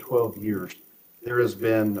 10 to 12 years, there has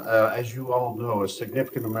been, as you all know, a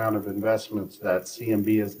significant amount of investments that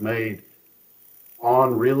CMB has made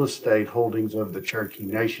on real estate holdings of the Cherokee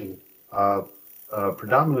Nation,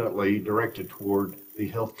 predominantly directed toward the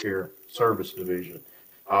healthcare service division.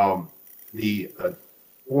 The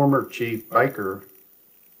former Chief Baker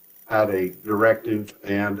had a directive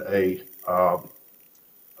and a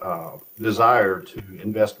desire to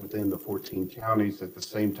invest within the 14 counties. At the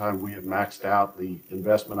same time, we have maxed out the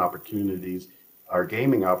investment opportunities, our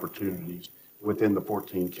gaming opportunities within the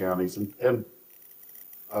 14 counties and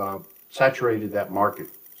saturated that market,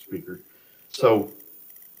 Speaker. So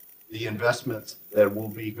the investments that will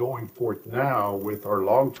be going forth now with our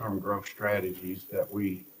long-term growth strategies that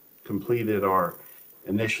we completed our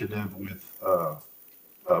initiative with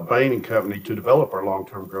Bain and Company to develop our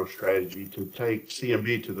long-term growth strategy to take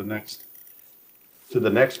CMB to the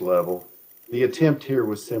next level. The attempt here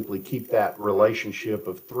was simply keep that relationship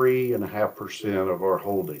of 3.5% of our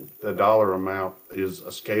holding. The dollar amount is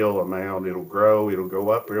a scale amount. It'll grow, it'll go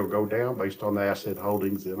up, it'll go down based on the asset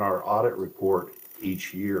holdings in our audit report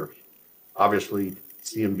each year. Obviously,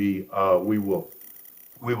 CMB, we will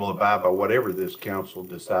abide by whatever this council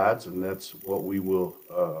decides, and that's what we will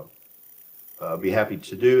be happy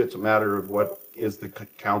to do. It's a matter of what is the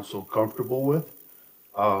council comfortable with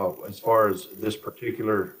as far as this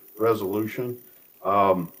particular resolution.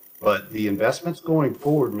 But the investments going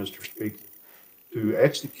forward, Mr. Speaker, to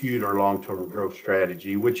execute our long-term growth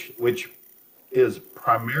strategy, which is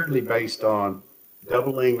primarily based on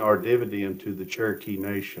doubling our dividend to the Cherokee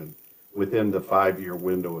Nation within the 5-year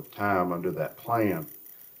window of time under that plan.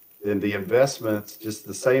 Then the investments, just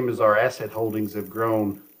the same as our asset holdings have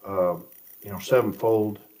grown,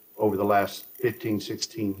 sevenfold over the last 15,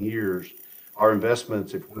 16 years, our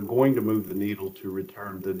investments, if we're going to move the needle to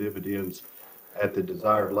return the dividends at the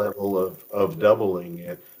desired level of doubling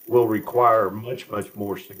it, will require much, much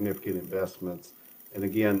more significant investments. And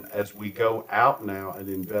again, as we go out now and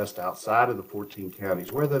invest outside of the 14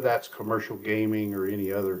 counties, whether that's commercial gaming or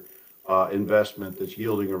any other investment that's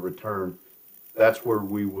yielding a return, that's where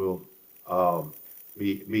we will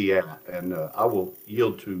be at. And I will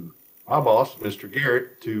yield to my boss, Mr.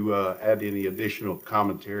 Garrett, to add any additional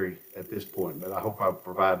commentary at this point. But I hope I've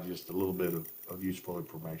provided just a little bit of useful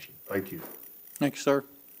information. Thank you. Thank you, sir.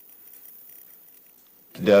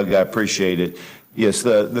 Doug, I appreciate it. Yes,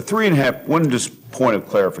 the 3.5, one just point of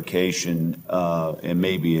clarification, and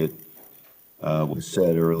maybe it was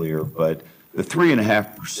said earlier, but the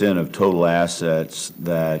 3.5% of total assets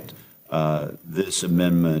that this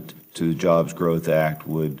amendment to the Jobs Growth Act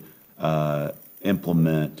would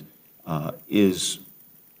implement is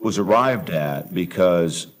was arrived at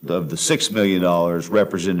because of the $6 million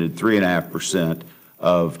represented 3.5%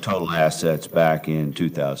 of total assets back in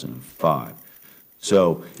 2005.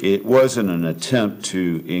 So it wasn't an attempt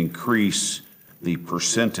to increase the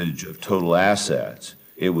percentage of total assets.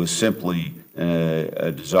 It was simply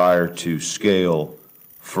a desire to scale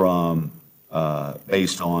from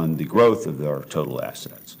based on the growth of our total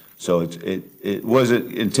assets. So it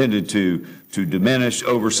wasn't intended to diminish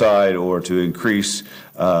oversight or to increase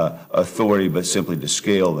authority, but simply to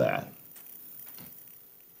scale that.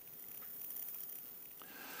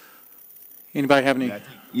 Anybody have any?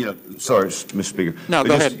 You know, sorry, Mr. Speaker. No, But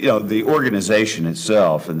go just, ahead. You know, the organization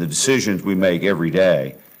itself and the decisions we make every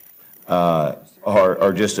day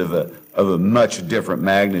are just of a much different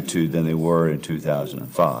magnitude than they were in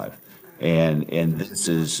 2005. And this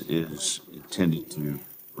is intended to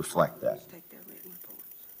reflect that.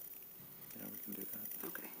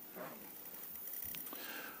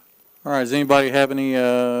 All right, does anybody have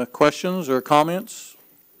any questions or comments?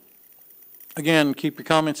 Again, keep your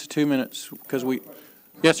comments to 2 minutes, because we,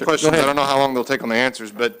 yes, sir, go Questions, I ahead. don't know how long they'll take on the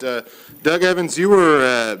answers, but Doug Evans, you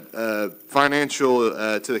were financial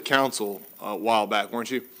to the council a while back,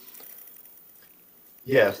 weren't you?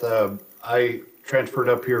 Yes, I transferred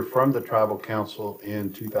up here from the tribal council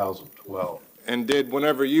in 2012. And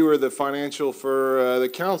whenever you were the financial for the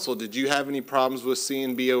council, did you have any problems with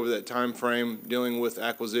C&B over that time frame dealing with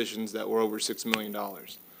acquisitions that were over $6 million?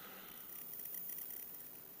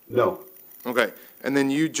 No. Okay, and then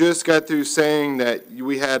you just got through saying that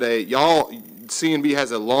we had C&B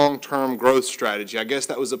has a long-term growth strategy. I guess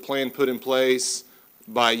that was a plan put in place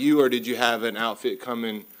by you, or did you have an outfit come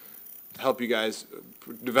and help you guys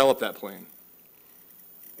develop that plan?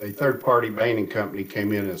 A third-party banking company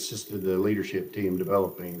came in and assisted the leadership team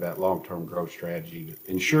developing that long-term growth strategy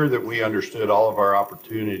to ensure that we understood all of our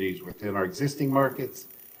opportunities within our existing markets,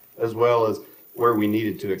 as well as where we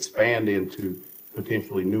needed to expand into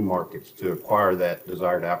potentially new markets to acquire that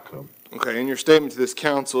desired outcome. Okay, in your statement to this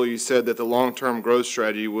council, you said that the long-term growth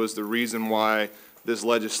strategy was the reason why this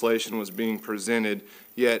legislation was being presented,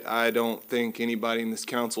 yet I don't think anybody in this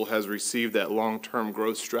council has received that long-term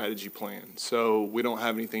growth strategy plan. So we don't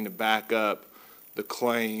have anything to back up the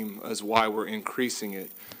claim as why we're increasing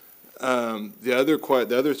it. The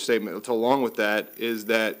other statement along with that is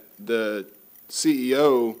that the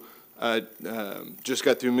CEO just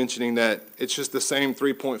got through mentioning that it's just the same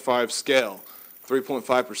 3.5 scale,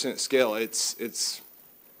 3.5% scale. It's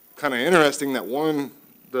kind of interesting that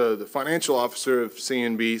the financial officer of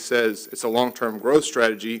C&B says it's a long-term growth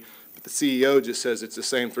strategy, but the CEO just says it's the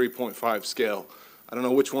same 3.5 scale. I don't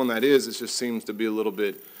know which one that is. It just seems to be a little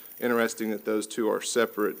bit interesting that those two are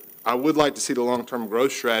separate. I would like to see the long-term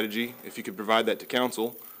growth strategy, if you could provide that to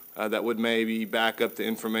council. That would maybe back up the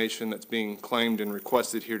information that's being claimed and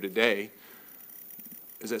requested here today.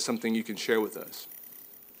 Is that something you can share with us?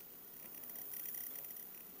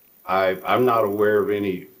 I'm not aware of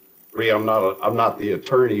any, I'm not the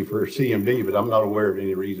attorney for CMB, but I'm not aware of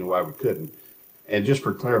any reason why we couldn't. And just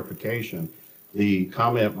for clarification, the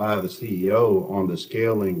comment by the CEO on the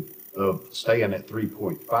scaling of staying at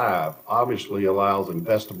 3.5 obviously allows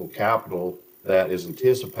investable capital that is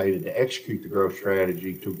anticipated to execute the growth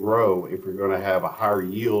strategy to grow if you're going to have a higher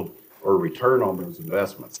yield or return on those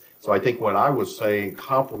investments. So I think what I was saying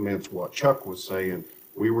complements what Chuck was saying.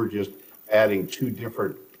 We were just adding two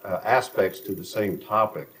different aspects to the same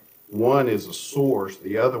topic. One is a source,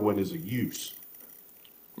 the other one is a use.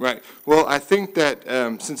 Right. Well, I think that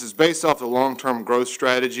since it's based off the long-term growth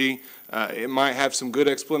strategy, it might have some good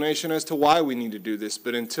explanation as to why we need to do this.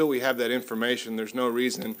 But until we have that information, there's no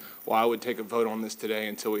reason why I would take a vote on this today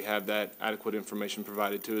until we have that adequate information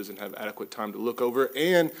provided to us and have adequate time to look over.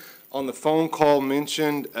 And on the phone call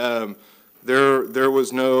mentioned, there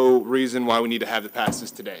was no reason why we need to have the passes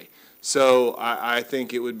today. So I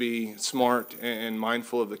think it would be smart and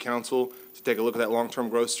mindful of the council to take a look at that long-term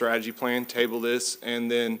growth strategy plan, table this, and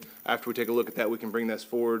then after we take a look at that, we can bring this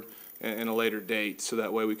forward in a later date, so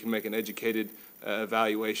that way we can make an educated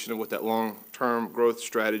evaluation of what that long-term growth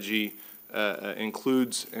strategy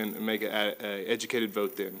includes and make an educated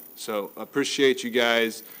vote then. So appreciate you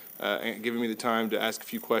guys giving me the time to ask a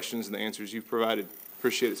few questions and the answers you've provided.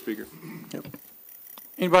 Appreciate it, Speaker. Yep.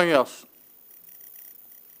 Anybody else?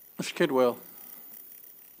 Mr. Kidwell.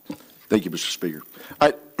 Thank you, Mr. Speaker.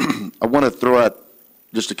 I want to throw out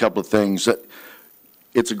just a couple of things.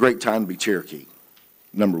 It's a great time to be Cherokee,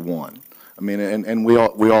 number one. I mean, and we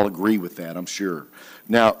all agree with that, I'm sure.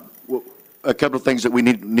 Now, a couple of things that we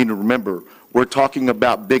need to remember. We're talking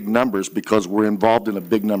about big numbers because we're involved in a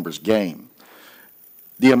big numbers game.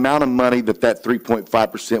 the amount of money that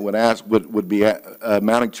 3.5% would be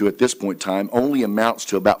amounting to at this point in time only amounts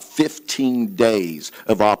to about 15 days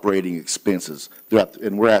of operating expenses throughout,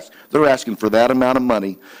 and they're asking for that amount of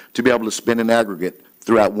money to be able to spend in aggregate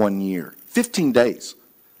throughout 1 year. 15 days,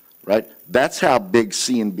 right? That's how big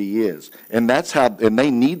CNB is, and and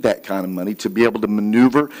they need that kind of money to be able to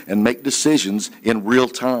maneuver and make decisions in real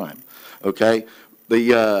time. Okay,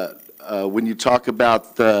 when you talk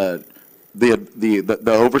about the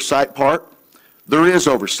oversight part, there is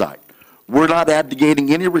oversight. We're not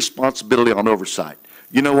abdicating any responsibility on oversight.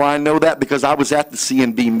 You know why I know that? Because I was at the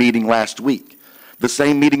CNB meeting last week, the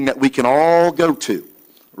same meeting that we can all go to,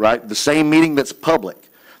 right? The same meeting that's public,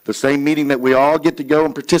 the same meeting that we all get to go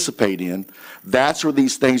and participate in. That's where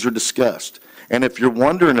these things are discussed. And if you're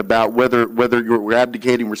wondering about whether you're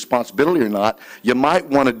abdicating responsibility or not, you might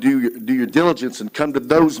want to do your diligence and come to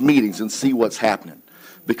those meetings and see what's happening,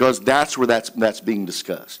 because that's where that's being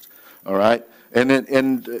discussed. All right,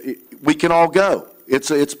 and we can all go.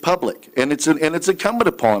 It's public, and it's incumbent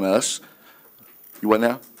upon us. You what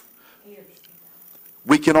now?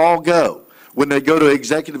 We can all go. When they go to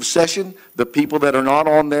executive session, the people that are not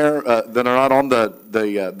on there, that are not on the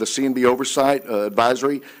CNB oversight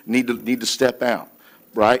advisory, need to step out,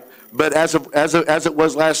 right? But as it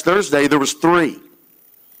was last Thursday, there was 3,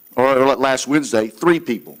 or last Wednesday, 3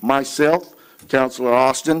 people. Myself, Councilor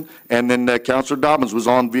Austin, and then Councilor Dobbins was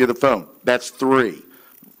on via the phone. That's 3.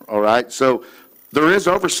 All right. So there is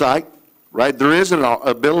oversight, right? There is an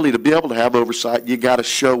ability to be able to have oversight. You got to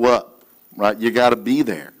show up, right? You got to be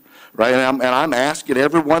there. Right, and I'm asking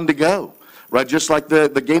everyone to go, right? Just like the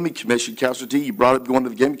Gaming Commission, Councilor T, you brought up going to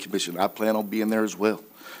the Gaming Commission. I plan on being there as well,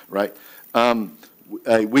 right?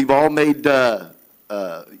 We've all made, as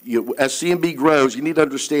CNB grows, you need to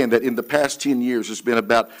understand that in the past 10 years, it's been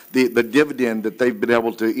about, the dividend that they've been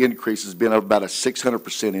able to increase has been about a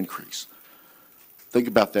 600% increase. Think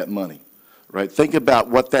about that money, right? Think about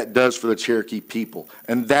what that does for the Cherokee people.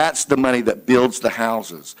 And that's the money that builds the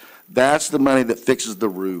houses. That's the money that fixes the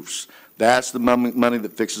roofs. That's the money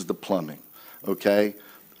that fixes the plumbing, okay?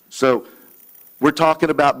 So we're talking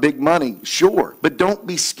about big money, sure, but don't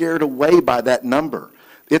be scared away by that number.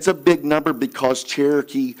 It's a big number because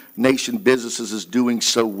Cherokee Nation Businesses is doing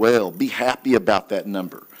so well. Be happy about that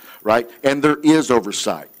number, right? And there is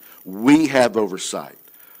oversight. We have oversight,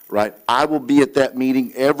 right? I will be at that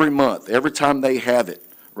meeting every month, every time they have it.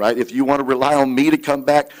 Right? If you want to rely on me to come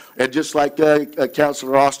back, and just like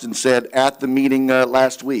Councilor Austin said at the meeting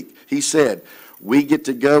last week, he said, we get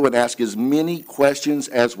to go and ask as many questions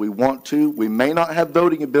as we want to. We may not have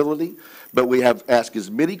voting ability, but we have asked as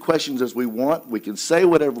many questions as we want. We can say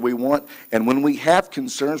whatever we want, and when we have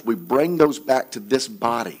concerns, we bring those back to this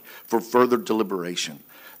body for further deliberation.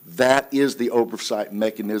 That is the oversight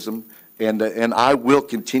mechanism, and I will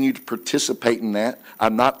continue to participate in that.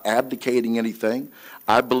 I'm not abdicating anything.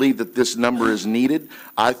 I believe that this number is needed.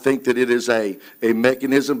 I think that it is a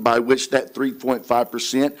mechanism by which that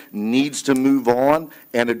 3.5% needs to move on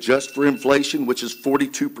and adjust for inflation, which is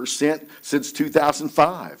 42% since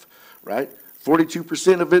 2005, right?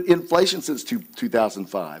 42% of inflation since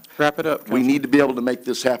 2005. Wrap it up, We need to be able to make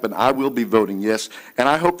this happen. I will be voting yes, and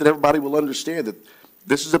I hope that everybody will understand that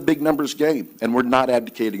this is a big numbers game, and we're not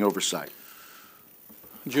abdicating oversight.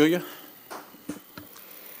 Julia?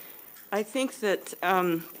 I think that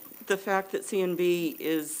the fact that CNB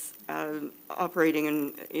is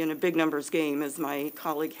operating in a big numbers game, as my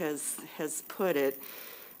colleague has put it,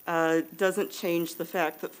 doesn't change the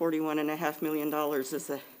fact that $41.5 million is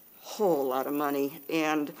a whole lot of money,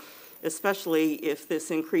 and especially if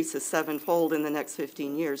this increases 7-fold in the next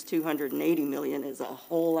 15 years, $280 million is a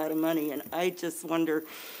whole lot of money, and I just wonder,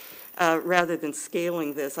 rather than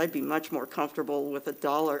scaling this, I'd be much more comfortable with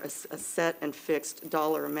a set and fixed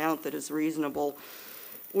dollar amount that is reasonable.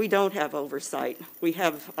 We don't have oversight. We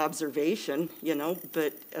have observation,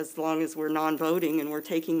 but as long as we're non-voting and we're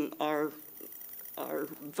taking our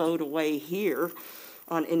vote away here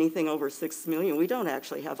on anything over $6 million, we don't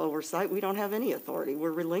actually have oversight. We don't have any authority.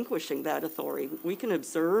 We're relinquishing that authority. We can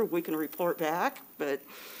observe, we can report back, but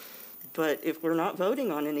if we're not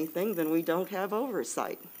voting on anything, then we don't have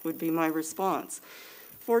oversight, would be my response.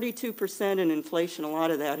 42% in inflation, a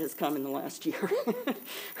lot of that has come in the last year,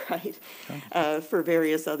 right? For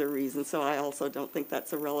various other reasons, so I also don't think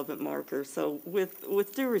that's a relevant marker. So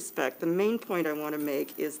with due respect, the main point I want to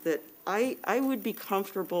make is that I would be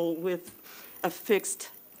comfortable with a fixed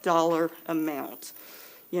dollar amount.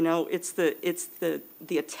 It's the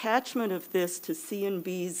attachment of this to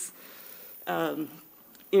CNB's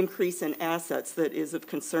increase in assets that is of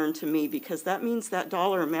concern to me, because that means that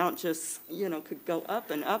dollar amount just, could go up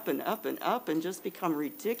and up and up and up and just become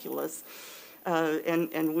ridiculous.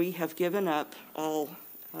 And we have given up all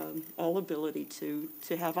ability to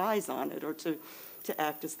have eyes on it or to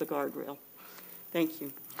act as the guardrail. Thank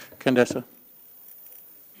you. Condessa.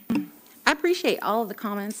 I appreciate all of the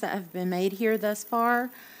comments that have been made here thus far,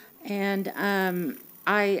 and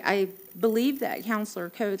I believe that Councilor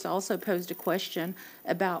Coates also posed a question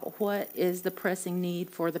about what is the pressing need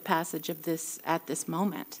for the passage of this at this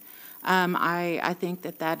moment. I think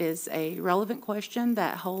that is a relevant question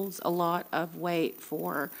that holds a lot of weight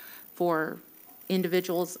for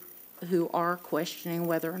individuals who are questioning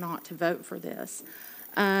whether or not to vote for this.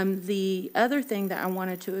 The other thing that I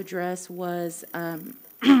wanted to address was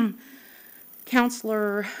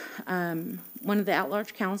Counselor, one of the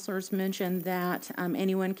at-large counselors mentioned that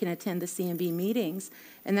anyone can attend the CMB meetings,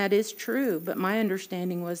 and that is true, but my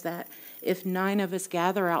understanding was that if 9 of us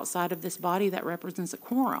gather outside of this body, that represents a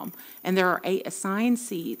quorum, and there are 8 assigned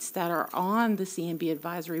seats that are on the CMB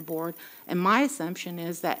advisory board, and my assumption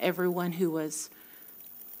is that everyone who was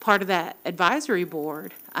part of that advisory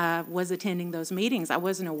board was attending those meetings. I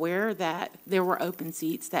wasn't aware that there were open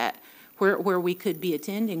seats where we could be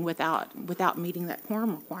attending without meeting that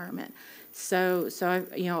quorum requirement. So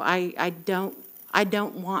I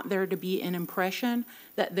don't want there to be an impression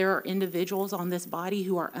that there are individuals on this body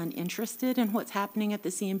who are uninterested in what's happening at the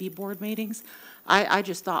CMB board meetings. I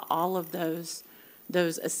just thought all of those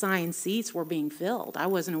assigned seats were being filled. I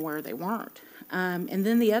wasn't aware they weren't. And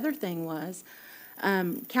then the other thing was,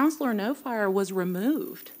 Councilor No Fire was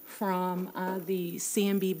removed from the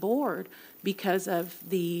CMB board because of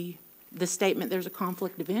the statement there's a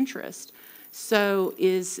conflict of interest. So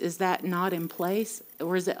is that not in place,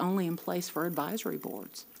 or is it only in place for advisory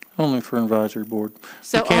boards? Only for advisory board.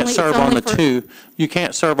 So you can't only- serve it's on only the for- two. You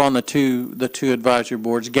can't serve on the two advisory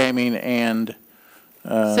boards, gaming and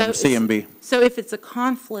CMB. So if it's a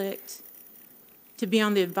conflict to be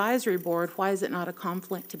on the advisory board, why is it not a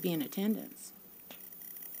conflict to be in attendance?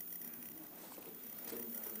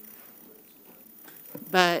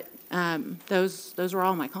 But those were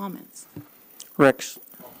all my comments. Rex.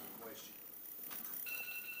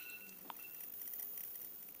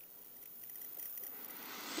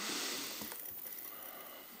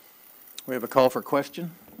 We have a call for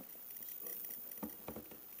question.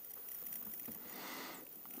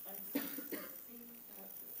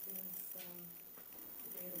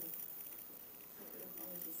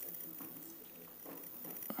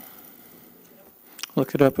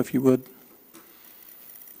 Look it up if you would.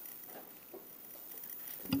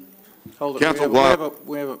 Hold it. Council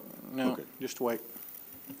We have a, no, Okay. just wait.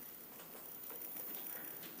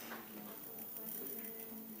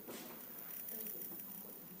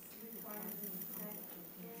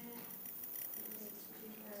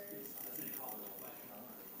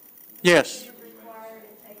 Yes.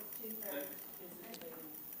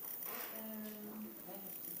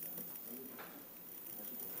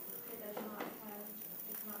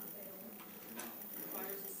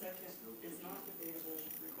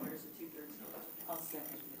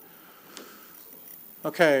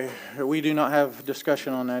 Okay, we do not have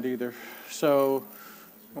discussion on that either. So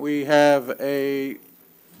we have a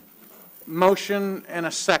motion and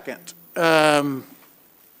a second. Does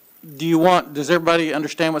everybody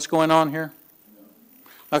understand what's going on here?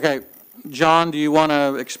 Okay, John, do you want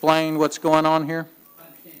to explain what's going on here?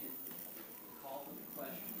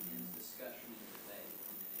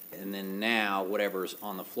 And then now, whatever's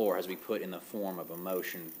on the floor has to be put in the form of a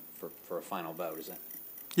motion for a final vote, is that?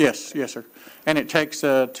 Yes, yes, sir. And it takes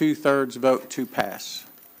a 2/3 vote to pass.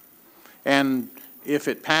 And if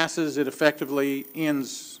it passes, it effectively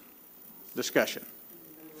ends discussion.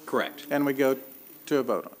 Correct. And we go to a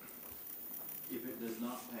vote on it. If it does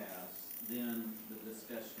not pass, then the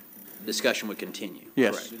discussion can. Discussion would continue.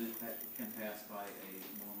 Yes. Correct. Then it can pass by a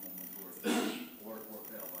normal majority, or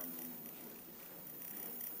fail by normal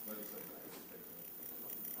majority.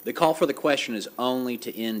 The call for the question is only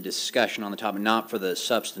to end discussion on the topic, not for the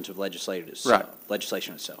substantive legislation itself. Right.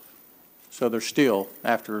 Legislation itself. So there's still,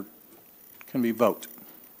 after, can be vote.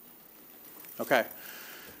 Okay.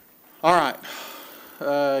 All right.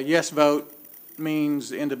 Yes vote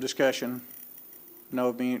means end of discussion.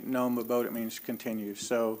 No vote, it means continue.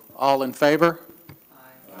 So all in favor?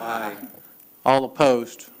 Aye. All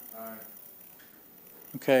opposed? Aye.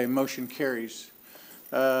 Okay, motion carries.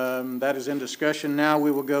 That is in discussion. Now we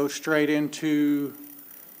will go straight into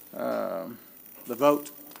the vote.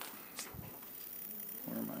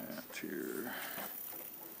 Where am I at here?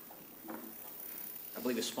 I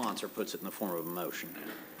believe the sponsor puts it in the form of a motion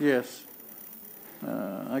now. Yes.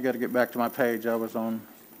 I got to get back to my page I was on.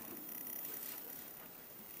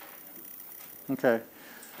 Okay.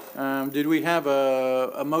 Did we have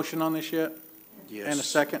a motion on this yet? Yes. And a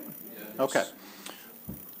second? Okay.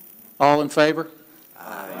 All in favor?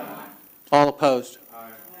 Aye. All opposed?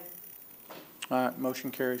 Aye. All right, motion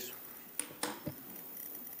carries.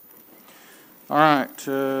 All right,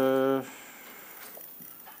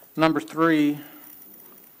 number 3,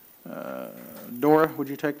 Dora, would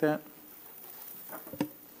you take that?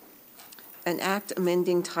 An act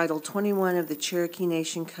amending Title 21 of the Cherokee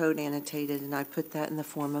Nation Code annotated, and I put that in the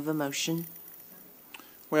form of a motion.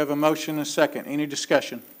 We have a motion and a second. Any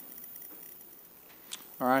discussion?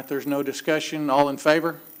 All right, there's no discussion. All in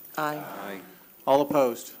favor? Aye. All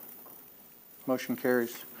opposed? Motion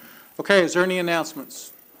carries. Okay, is there any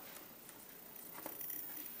announcements?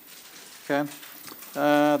 Okay.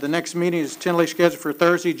 The next meeting is tentatively scheduled for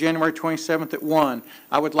Thursday, January 27th at 1.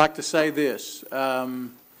 I would like to say this.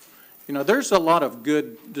 You know, there's a lot of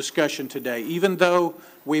good discussion today. Even though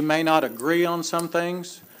we may not agree on some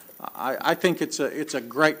things, I think it's a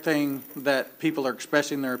great thing that people are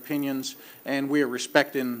expressing their opinions and we are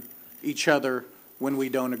respecting each other when we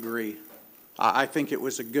don't agree. I think it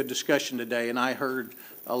was a good discussion today, and I heard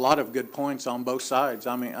a lot of good points on both sides.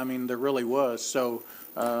 I mean, there really was. So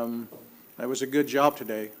it was a good job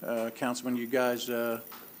today, Councilman. You guys,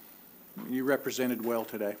 you represented well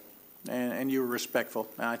today, and you were respectful.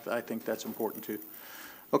 I think that's important too.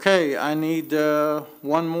 Okay, I need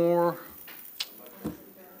one more.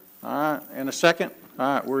 All right, and a second.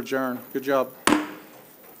 All right, we're adjourned. Good job.